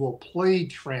clubs will play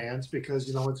trance because,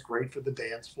 it's great for the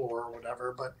dance floor or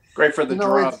whatever, but great for the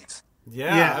drums.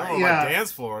 Yeah, I don't know about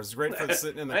dance floors. It's great for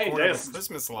sitting in the corner with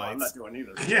Christmas lights. I'm not doing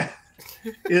either. Yeah.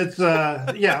 It's,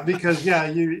 because,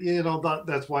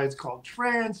 that's why it's called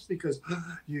trance, because,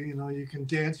 you can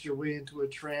dance your way into a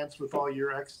trance with all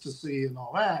your ecstasy and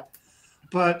all that.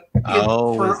 But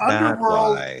for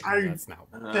Underworld, that's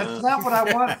not what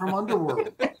I want from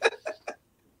Underworld.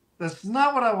 That's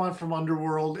not what I want from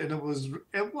Underworld, and it was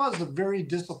a very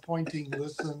disappointing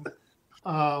listen.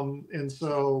 And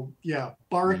so,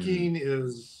 Barking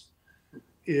is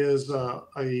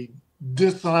a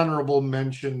dishonorable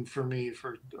mention for me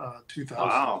for 2000.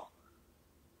 Wow.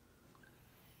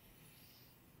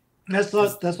 That's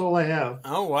all I have.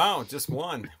 Oh wow, just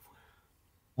one.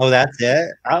 Oh, that's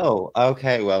it? Oh,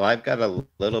 okay. Well, I've got a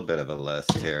little bit of a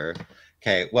list here.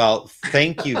 Okay, well,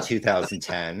 thank you,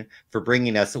 2010, for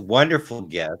bringing us wonderful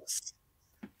gifts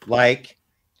like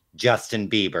Justin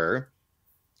Bieber.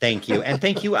 Thank you. And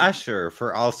thank you, Usher,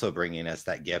 for also bringing us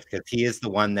that gift, because he is the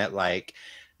one that, like,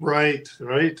 right.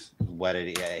 what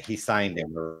did he signed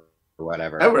him or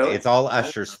whatever. Oh, really? It's all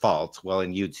Usher's fault. Well,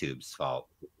 and YouTube's fault,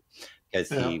 because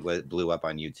he blew up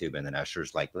on YouTube, and then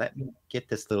Usher's like, let me get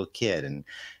this little kid. And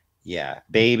yeah,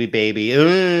 baby.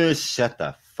 Shut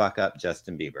the fuck up,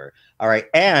 Justin Bieber. All right.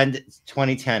 And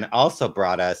 2010 also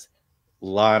brought us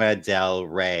Lana Del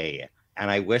Rey.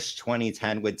 And I wish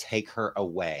 2010 would take her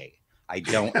away. I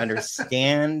don't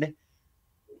understand.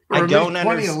 Or I don't 2011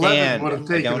 understand. would have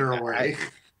taken her away.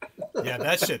 Yeah,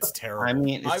 that shit's terrible. I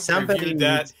mean, I've somebody reviewed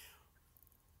that.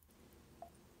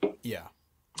 Yeah.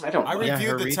 I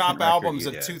reviewed the top albums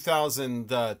of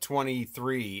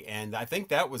 2023, and I think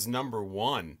that was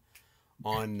 #1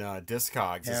 on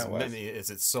Discogs as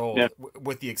it sold,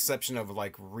 with the exception of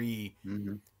like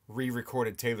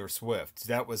re-recorded Taylor Swift.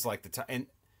 That was like the top. And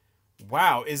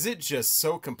wow, is it just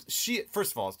so she,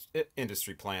 first of all,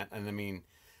 industry plant, and I mean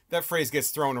that phrase gets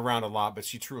thrown around a lot, but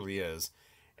she truly is.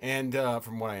 And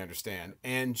from what I understand,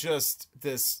 and just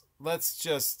this, let's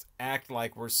just act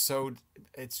like we're so,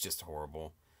 it's just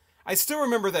horrible. I still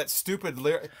remember that stupid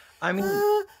lyric. I mean,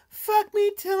 fuck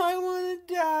me till I want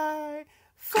to die.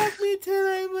 Fuck me till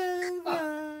I want to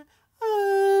die.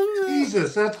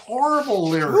 Jesus, that's horrible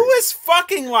lyrics. Who is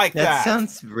fucking like that? That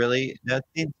seems really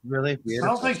weird.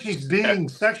 Sounds like she's being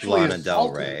sexually Lana Del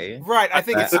assaulted. Rey. Right, I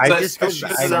think it's just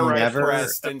she's so never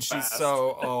depressed, and she's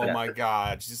so, oh my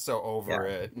God, she's so over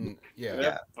it. And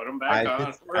yeah. Put them back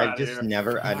on. I just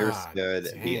never understood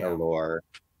the allure.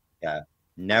 Yeah.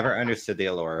 Never understood the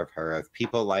allure of her. If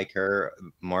people like her,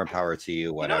 more power to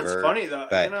you, whatever. It's funny though.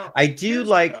 But I do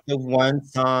like the one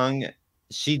song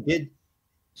she did.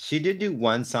 She did do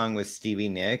one song with Stevie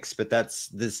Nicks, but that's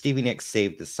the Stevie Nicks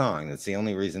saved the song. That's the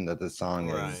only reason that the song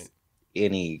is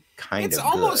any kind of. It's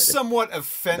almost good. Somewhat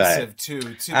offensive to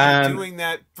be doing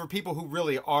that for people who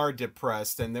really are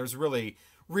depressed, and there's really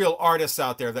real artists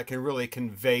out there that can really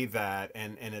convey that,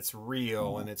 and it's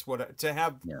real, and it's what to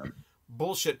have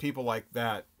bullshit people like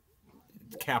that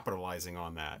capitalizing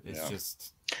on that. It's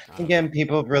just again,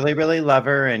 people really love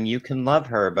her, and you can love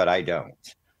her, but I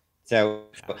don't. So,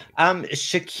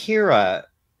 Shakira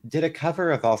did a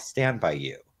cover of "I'll Stand by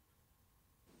You."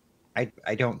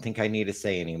 I don't think I need to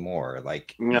say any more.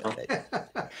 Like, no.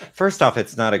 First off,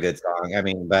 it's not a good song. I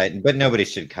mean, but nobody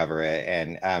should cover it.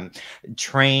 And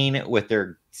Train with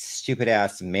their stupid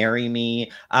ass "Marry Me."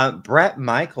 Bret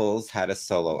Michaels had a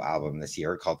solo album this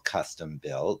year called "Custom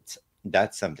Built."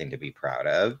 That's something to be proud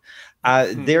of.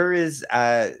 There is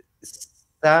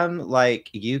some like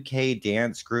UK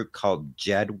dance group called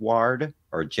Jedward.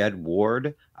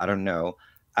 I don't know.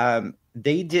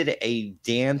 They did a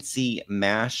dancey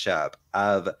mashup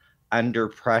of Under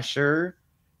Pressure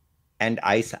and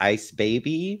Ice Ice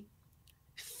Baby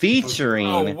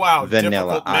featuring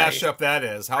Vanilla Ice. Mashup that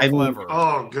is. How clever.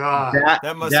 Oh God.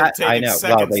 That must have taken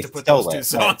seconds to put those two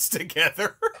songs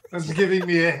together. That's giving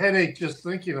me a headache just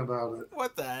thinking about it.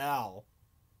 What the hell?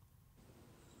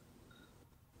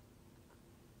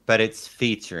 But it's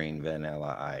featuring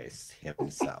Vanilla Ice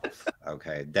himself.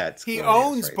 Okay, that's he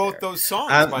owns right both those songs.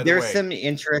 By the way, there's some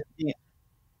interesting.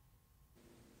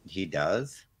 He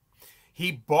does.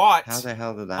 He bought how the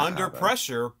hell did that Under happen?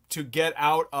 Pressure to get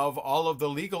out of all of the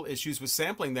legal issues with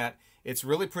sampling that. It's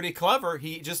really pretty clever.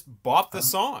 He just bought the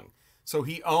song, so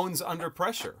he owns Under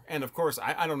Pressure. And of course,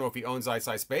 I don't know if he owns Ice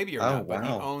Ice Baby or not, but he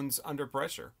owns Under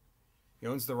Pressure. He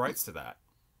owns the rights to that.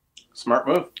 Smart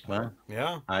move. Well,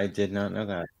 yeah, I did not know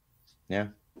that. Yeah,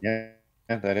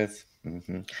 that is.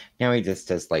 Now he just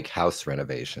does like house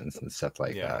renovations and stuff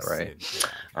like that, right?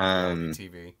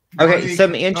 TV. Okay,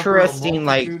 some interesting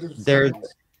like there's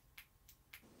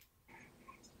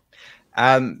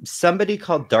somebody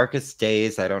called Darkest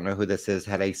Days. I don't know who this is.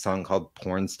 Had a song called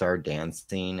Porn Star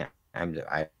Dancing.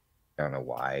 I don't know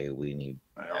why we need.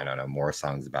 I don't know more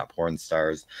songs about porn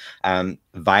stars.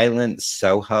 Violent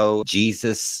Soho.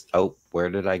 Jesus. Oh, where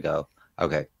did I go?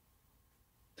 Okay.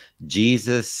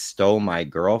 Jesus Stole My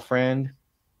Girlfriend.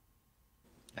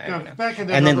 And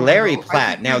then Larry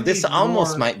Platt. Now, this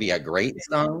almost might be a great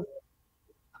song.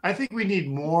 I think we need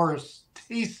more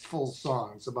tasteful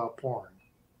songs about porn.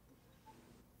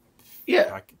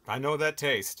 Yeah. I know that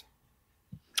taste.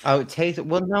 Oh, taste.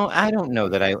 Well, no, I don't know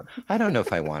that I don't know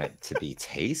if I want it to be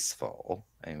tasteful.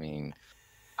 I mean,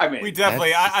 we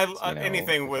definitely,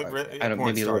 anything with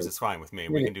porn stars is fine with me.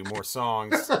 We can do more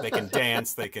songs. They can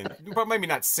dance. They can, but maybe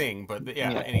not sing. But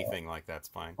anything like that's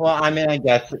fine. Well, I mean, I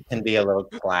guess it can be a little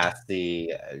classy,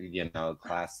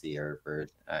 classier for.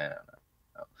 I don't know.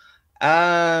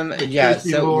 Yeah,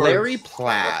 Tracy so Lords. Larry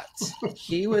Platt,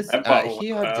 he was That bottle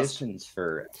he was fast. auditions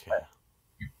for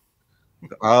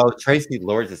oh, Tracy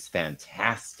Lords is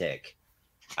fantastic.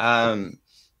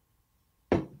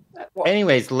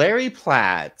 Anyways, Larry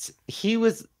Platt, he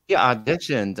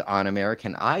auditioned on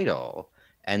American Idol,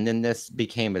 and then this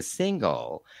became a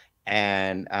single.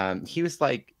 And he was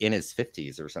like in his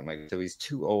 50s or something like that, so he's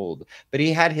too old. But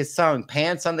he had his song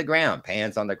 "Pants on the Ground,"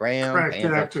 "Pants on the ground,"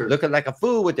 looking like a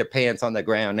fool with your pants on the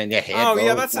ground and your head. Oh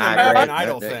yeah, that's an American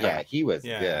Idol thing. Yeah, he was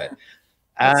good.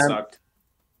 That sucked.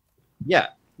 Yeah.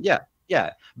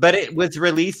 But it was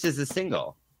released as a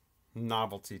single.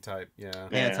 Novelty type, yeah.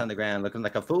 Pants on the ground, looking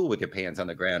like a fool with your pants on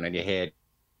the ground and your head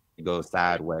goes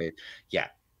sideways. Yeah.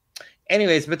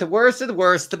 Anyways, but the worst of the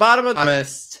worst, the bottom of the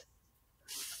dumbest,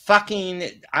 fucking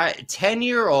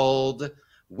 10-year-old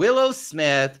Willow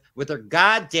Smith with her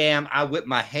goddamn "I whip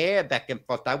my hair back and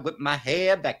forth, I whip my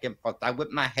hair back and forth, I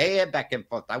whip my hair back and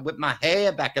forth, I whip my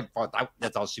hair back and forth."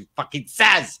 That's all she fucking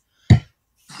says.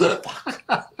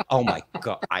 Oh my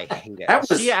god, I hate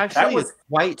it. She actually is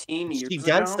quite. She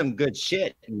does some good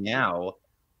shit now.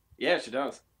 Yeah, she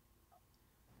does.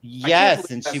 Yes,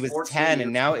 and she was 10,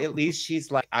 and now at least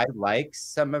she's like, I like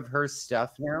some of her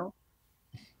stuff now.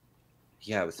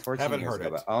 Yeah, it was 14 years ago.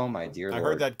 But oh my dear Lord, I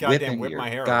heard that goddamn "whip my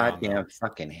hair" goddamn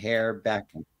fucking hair back.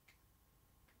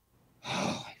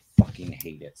 Oh, I fucking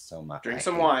hate it so much. Drink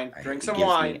some wine. Drink some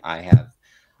wine.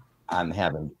 I'm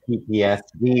having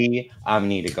PTSD. I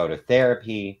need to go to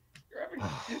therapy.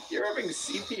 You're having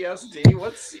CPSD?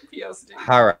 What's CPSD?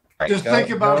 All right. Just think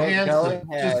about Hanson.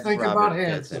 Just think about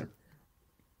Hanson.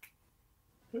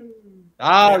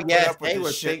 Oh, yes. They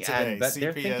were thinking, but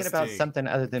they're thinking about something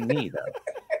other than me, though.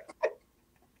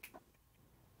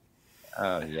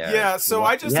 Oh, yeah. Yeah, so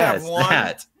I just have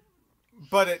one.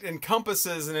 But it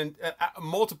encompasses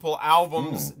multiple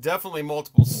albums, definitely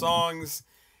multiple songs.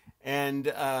 And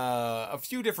a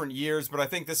few different years, but I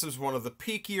think this was one of the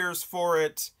peak years for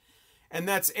it. And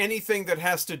that's anything that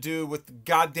has to do with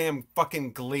goddamn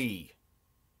fucking Glee.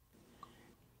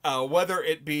 Whether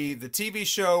it be the TV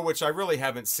show, which I really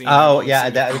haven't seen. Oh, yeah,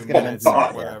 that was going to mention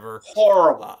whatever.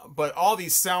 Horrible. But all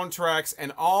these soundtracks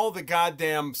and all the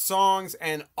goddamn songs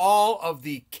and all of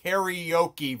the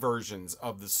karaoke versions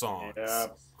of the songs.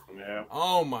 Yeah.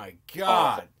 Oh, my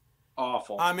God.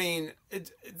 Awful. I mean,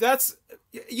 that's,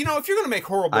 you know, if you're going to make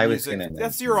horrible music,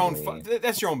 that's your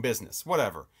own business,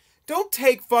 whatever. Don't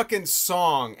take fucking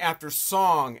song after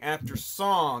song after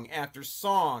song after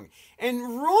song and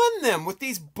ruin them with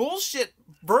these bullshit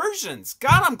versions.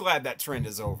 God, I'm glad that trend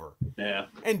is over. Yeah.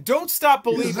 And Don't Stop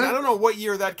Believing. I don't know what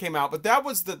year that came out, but that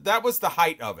was the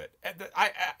height of it.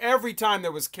 Every time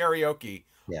there was karaoke,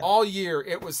 all year,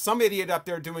 it was some idiot up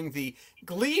there doing the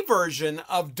Glee version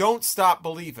of Don't Stop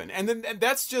Believing. And then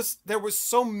that's just, there was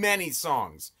so many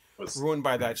songs ruined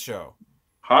by that show.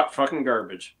 Hot fucking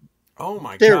garbage. Oh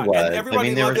my God. And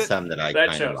everybody there loved were it. some that I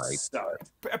kind of liked.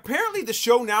 Apparently the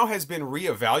show now has been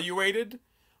reevaluated.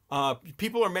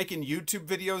 People are making YouTube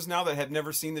videos now that have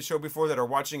never seen the show before that are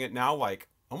watching it now like,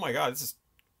 oh my God,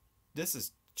 this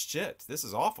is shit. This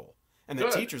is awful. And the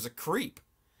teacher's a creep.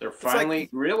 They're finally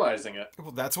realizing it.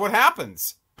 Well, that's what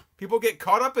happens. People get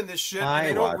caught up in this shit and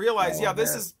they don't realize,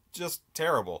 this is just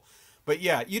terrible. But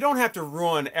yeah, you don't have to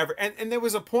ruin every... And there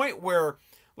was a point where,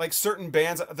 like, certain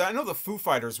bands... I know the Foo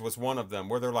Fighters was one of them,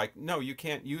 where they're like, no, you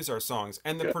can't use our songs.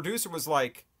 And the producer was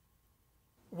like,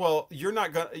 well, you're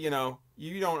not gonna... You know,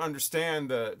 you don't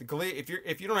understand the Glee...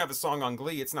 If you don't have a song on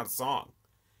Glee, it's not a song.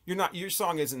 Your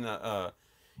song isn't a...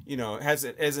 you know,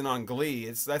 isn't on Glee.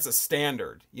 That's a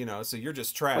standard, you know, so you're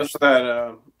just trash.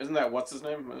 Isn't that what's his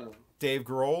name? Dave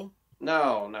Grohl?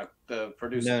 No, not the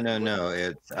producer. No.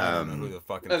 It's I don't know who the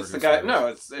fucking it's producer the guy. is.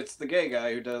 No, it's the gay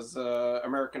guy who does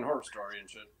American Horror Story and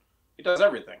shit. He does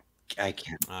everything. I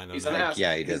can't. I know. He's an asshole.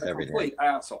 Yeah, he does everything. Complete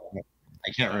asshole.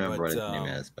 I can't remember what his name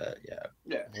is, but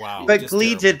yeah. Wow. But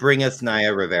Glee did bring us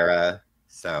Naya Rivera,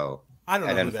 so I don't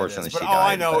know who that is, but she all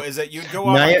I know is that you'd go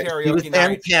out on karaoke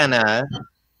night. Santana.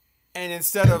 And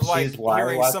instead of like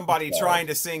hearing somebody trying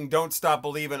to sing "Don't Stop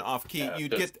Believing" off key,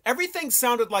 you'd get everything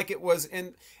sounded like it was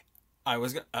in. I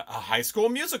was a High School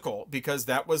Musical because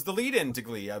that was the lead-in to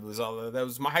Glee. That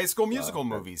was my High School Musical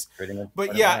movies.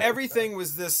 But yeah, everything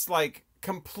was this like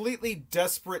completely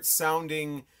desperate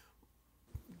sounding,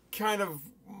 kind of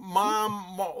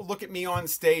mom look at me on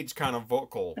stage kind of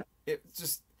vocal. It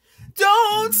just.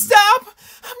 Don't stop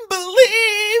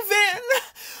believing.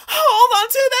 Hold on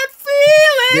to that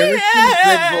feeling. There were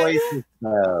some good voices,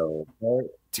 though.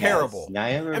 Terrible.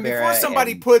 Yes, and before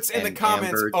somebody puts in the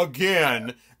comments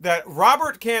again that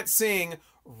Robert can't sing,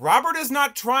 Robert is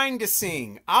not trying to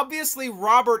sing. Obviously,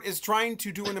 Robert is trying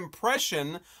to do an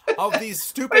impression of these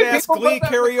stupid-ass Glee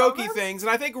karaoke things, and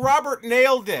I think Robert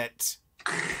nailed it.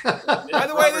 By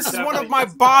the way, this is one of my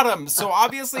bottoms, so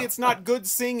obviously it's not good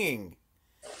singing.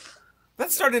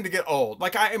 That's starting to get old.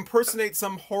 Like, I impersonate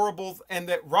some horrible, and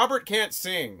that Robert can't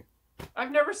sing.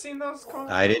 I've never seen those.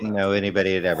 I didn't know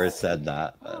anybody had ever said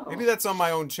that. Oh. Maybe that's on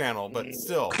my own channel, but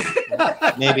still.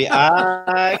 Maybe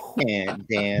I can't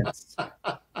dance.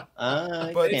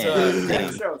 I can't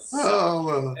dance.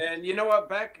 And you know what?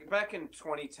 Back in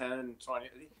 2010,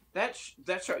 that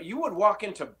show, you would walk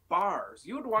into bars.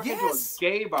 You would walk into a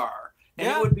gay bar, and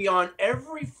it would be on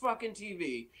every fucking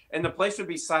TV, and the place would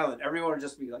be silent. Everyone would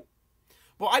just be like,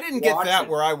 well, I didn't get that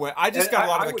where I went. I just got a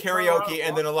lot of the karaoke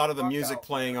and then a lot of the music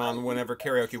playing on whenever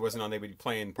karaoke wasn't on. They would be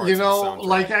playing parts of the soundtrack.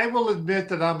 Like, I will admit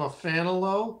that I'm a fan of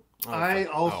Low. I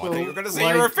also I think you're going to say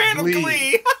you're a fan of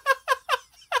Glee.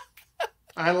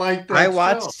 I like that I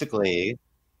watched Glee.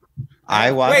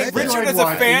 Wait, Richard is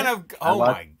a fan of... Oh,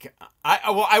 my God.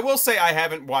 I will say I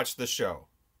haven't watched the show.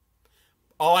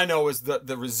 All I know is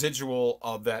the residual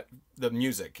of the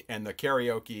music and the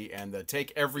karaoke and the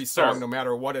take every song, no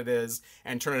matter what it is,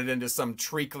 and turn it into some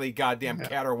treacly goddamn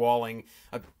caterwauling.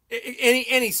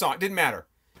 Any song, didn't matter.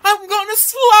 I'm gonna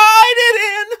slide it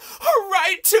in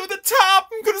right to the top.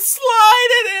 I'm gonna slide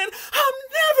it in. I'm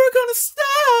never gonna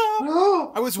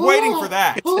stop. I was waiting for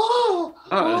that.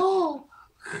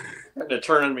 They're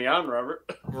turning me on, Robert.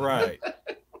 Right.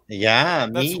 Yeah,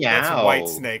 that's White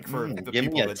Snake for the give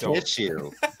people me a that don't.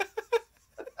 tissue.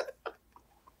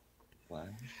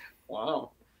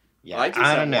 Wow. Yeah,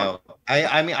 I don't know.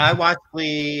 I mean, I watched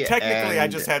Glee. Technically, I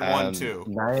just had one too.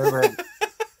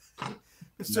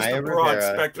 It's just a broad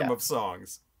spectrum of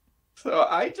songs. So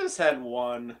I just had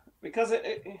one because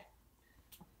it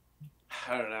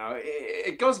I don't know.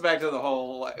 It goes back to the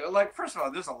whole like. First of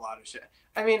all, there's a lot of shit.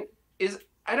 I mean,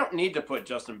 I don't need to put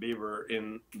Justin Bieber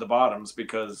in the bottoms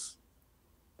because,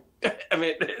 I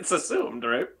mean, it's assumed,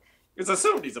 right? It's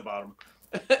assumed he's a bottom.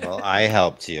 Well, I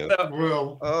helped you.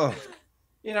 So,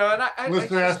 you know, and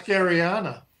let's ask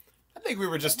Ariana. I think we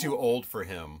were just too old for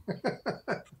him.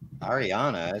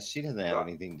 Ariana, she doesn't have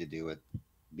anything to do with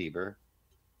Bieber.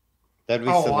 That'd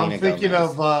be Selena I'm thinking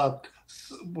Gomez. of,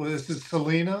 was it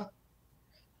Selena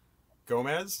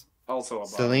Gomez? Also a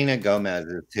bottom. Selena Gomez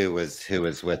is who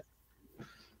was with.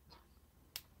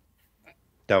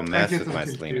 Don't mess with my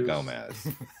Selena Gomez.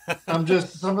 I'm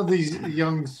just some of these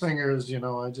young singers, you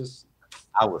know.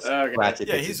 I was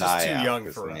he's just too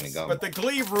young for us. But the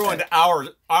Glee ruined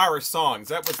our songs.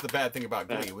 That was the bad thing about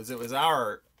Glee. It was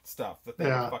our stuff that they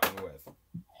were fucking with.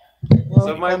 Well,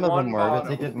 so some of them were, but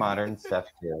they did modern stuff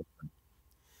too.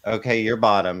 Okay, your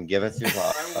bottom. Give us your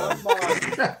bottom.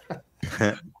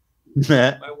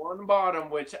 My one bottom,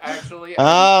 which actually.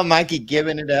 Oh, Mikey,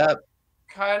 giving it up.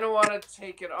 Kind of want to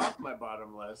take it off my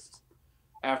bottom list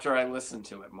after I listen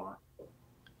to it more.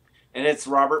 And it's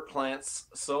Robert Plant's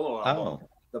solo album,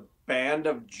 The Band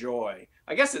of Joy.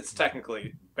 I guess it's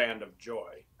technically Band of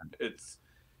Joy.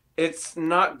 It's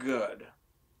not good.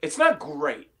 It's not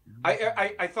great.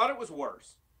 I thought it was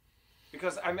worse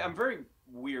because I'm very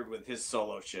weird with his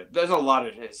solo shit. There's a lot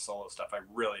of his solo stuff I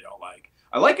really don't like.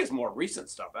 I like his more recent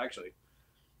stuff actually,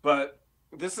 but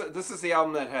this is the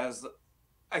album that has.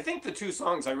 I think the two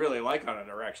songs I really like on it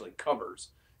are actually covers.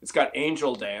 It's got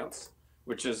Angel Dance,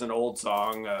 which is an old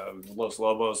song. Los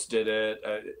Lobos did it.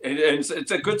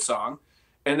 It's a good song.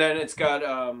 And then it's got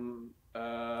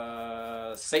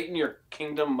Satan, Your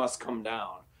Kingdom Must Come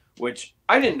Down, which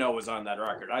I didn't know was on that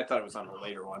record. I thought it was on a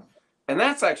later one. And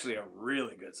that's actually a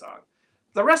really good song.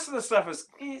 The rest of the stuff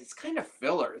it's kind of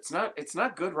filler. It's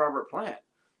not good Robert Plant.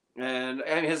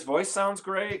 And his voice sounds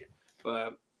great,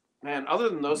 but man, other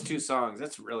than those two songs,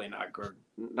 it's really not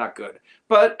good.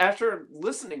 But after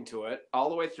listening to it all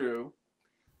the way through,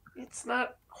 it's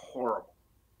not horrible.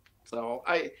 So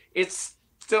it's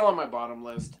still on my bottom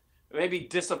list. Maybe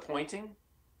disappointing.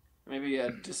 Maybe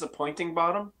a disappointing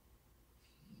bottom.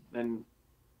 And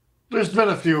there's been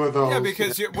a few of those. Yeah,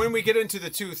 because when we get into the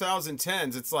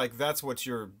 2010s, it's like that's what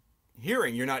you're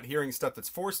hearing. You're not hearing stuff that's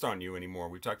forced on you anymore.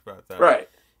 We talked about that. Right.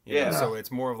 You know, so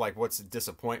it's more of like what's a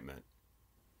disappointment.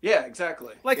 Yeah,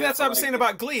 exactly. Like that's what I was saying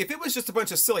about Glee. If it was just a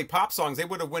bunch of silly pop songs, they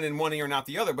would have went in one ear, not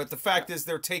the other. But the fact is,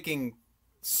 they're taking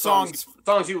songs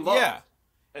you love,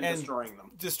 and destroying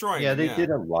them. They did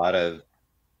a lot of.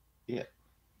 Yeah.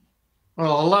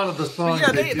 Well, a lot of the songs.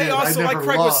 But yeah, they also, like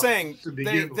Craig was saying,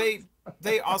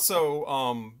 they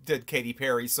also did Katy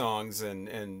Perry songs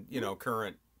and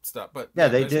current stuff. But yeah,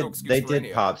 they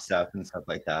did pop stuff and stuff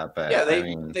like that. But yeah,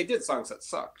 they did songs that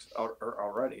sucked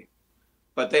already.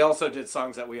 but they also did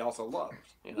songs that we also loved,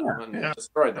 you know, and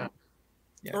destroyed them.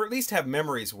 Yeah. Or at least have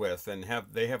memories with, and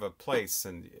they have a place,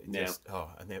 and just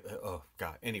oh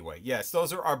god. Anyway, yes,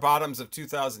 those are our bottoms of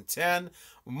 2010.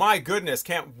 My goodness,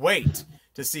 can't wait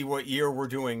to see what year we're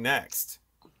doing next.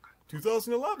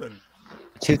 2011.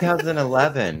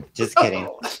 2011. Just kidding.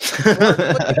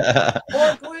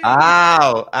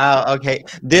 Ow, okay.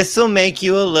 This will make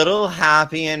you a little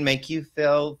happy and make you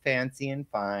feel fancy and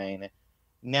fine.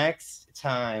 Next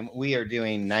time we are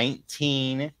doing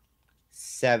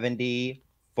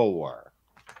 1974.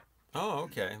 Oh,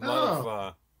 okay. A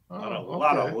lot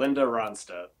of Linda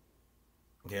Ronstadt.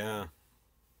 Yeah.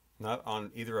 Not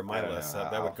on either of my lists.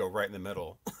 That would go right in the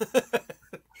middle.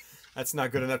 That's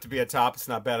not good enough to be a top. It's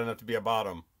not bad enough to be a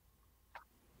bottom.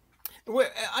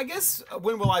 I guess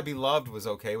When Will I Be Loved was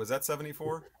okay. Was that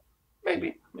 74?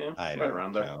 Maybe. Yeah. I right don't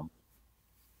around know. there.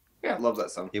 Yeah, I love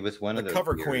that song. It was one of the those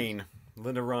cover years. queen,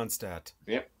 Linda Ronstadt.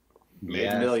 Yep.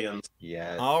 Made millions.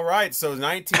 Yes. All right. So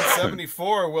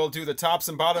 1974, we'll do the tops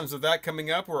and bottoms of that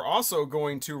coming up. We're also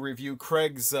going to review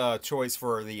Craig's choice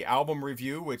for the album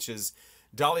review, which is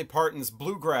Dolly Parton's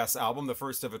Bluegrass album, the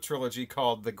first of a trilogy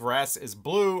called The Grass is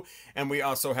Blue. And we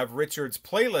also have Richard's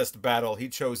playlist battle. He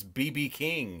chose B.B.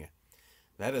 King.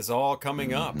 That is all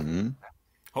coming up.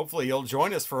 Hopefully you'll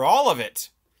join us for all of it.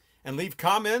 And leave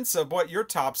comments of what your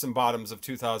tops and bottoms of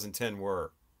 2010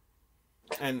 were.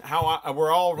 And how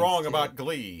we're all wrong about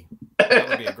Glee. That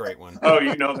would be a great one. Oh,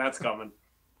 you know that's coming.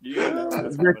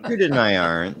 Richard and I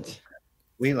aren't.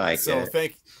 We like it. So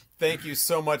thank you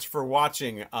so much for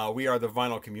watching. We are the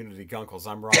Vinyl Community Guncles.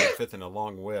 I'm Ron Fitton,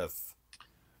 along with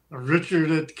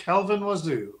Richard at Calvin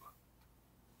Wazoo.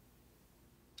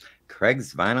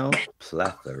 Craig's Vinyl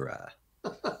Plethora.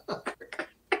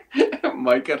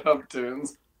 Mike at Hub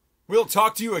Tunes. We'll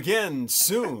talk to you again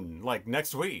soon, like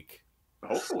next week.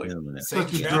 Hopefully.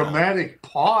 Such a dramatic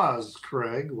pause,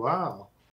 Craig. Wow.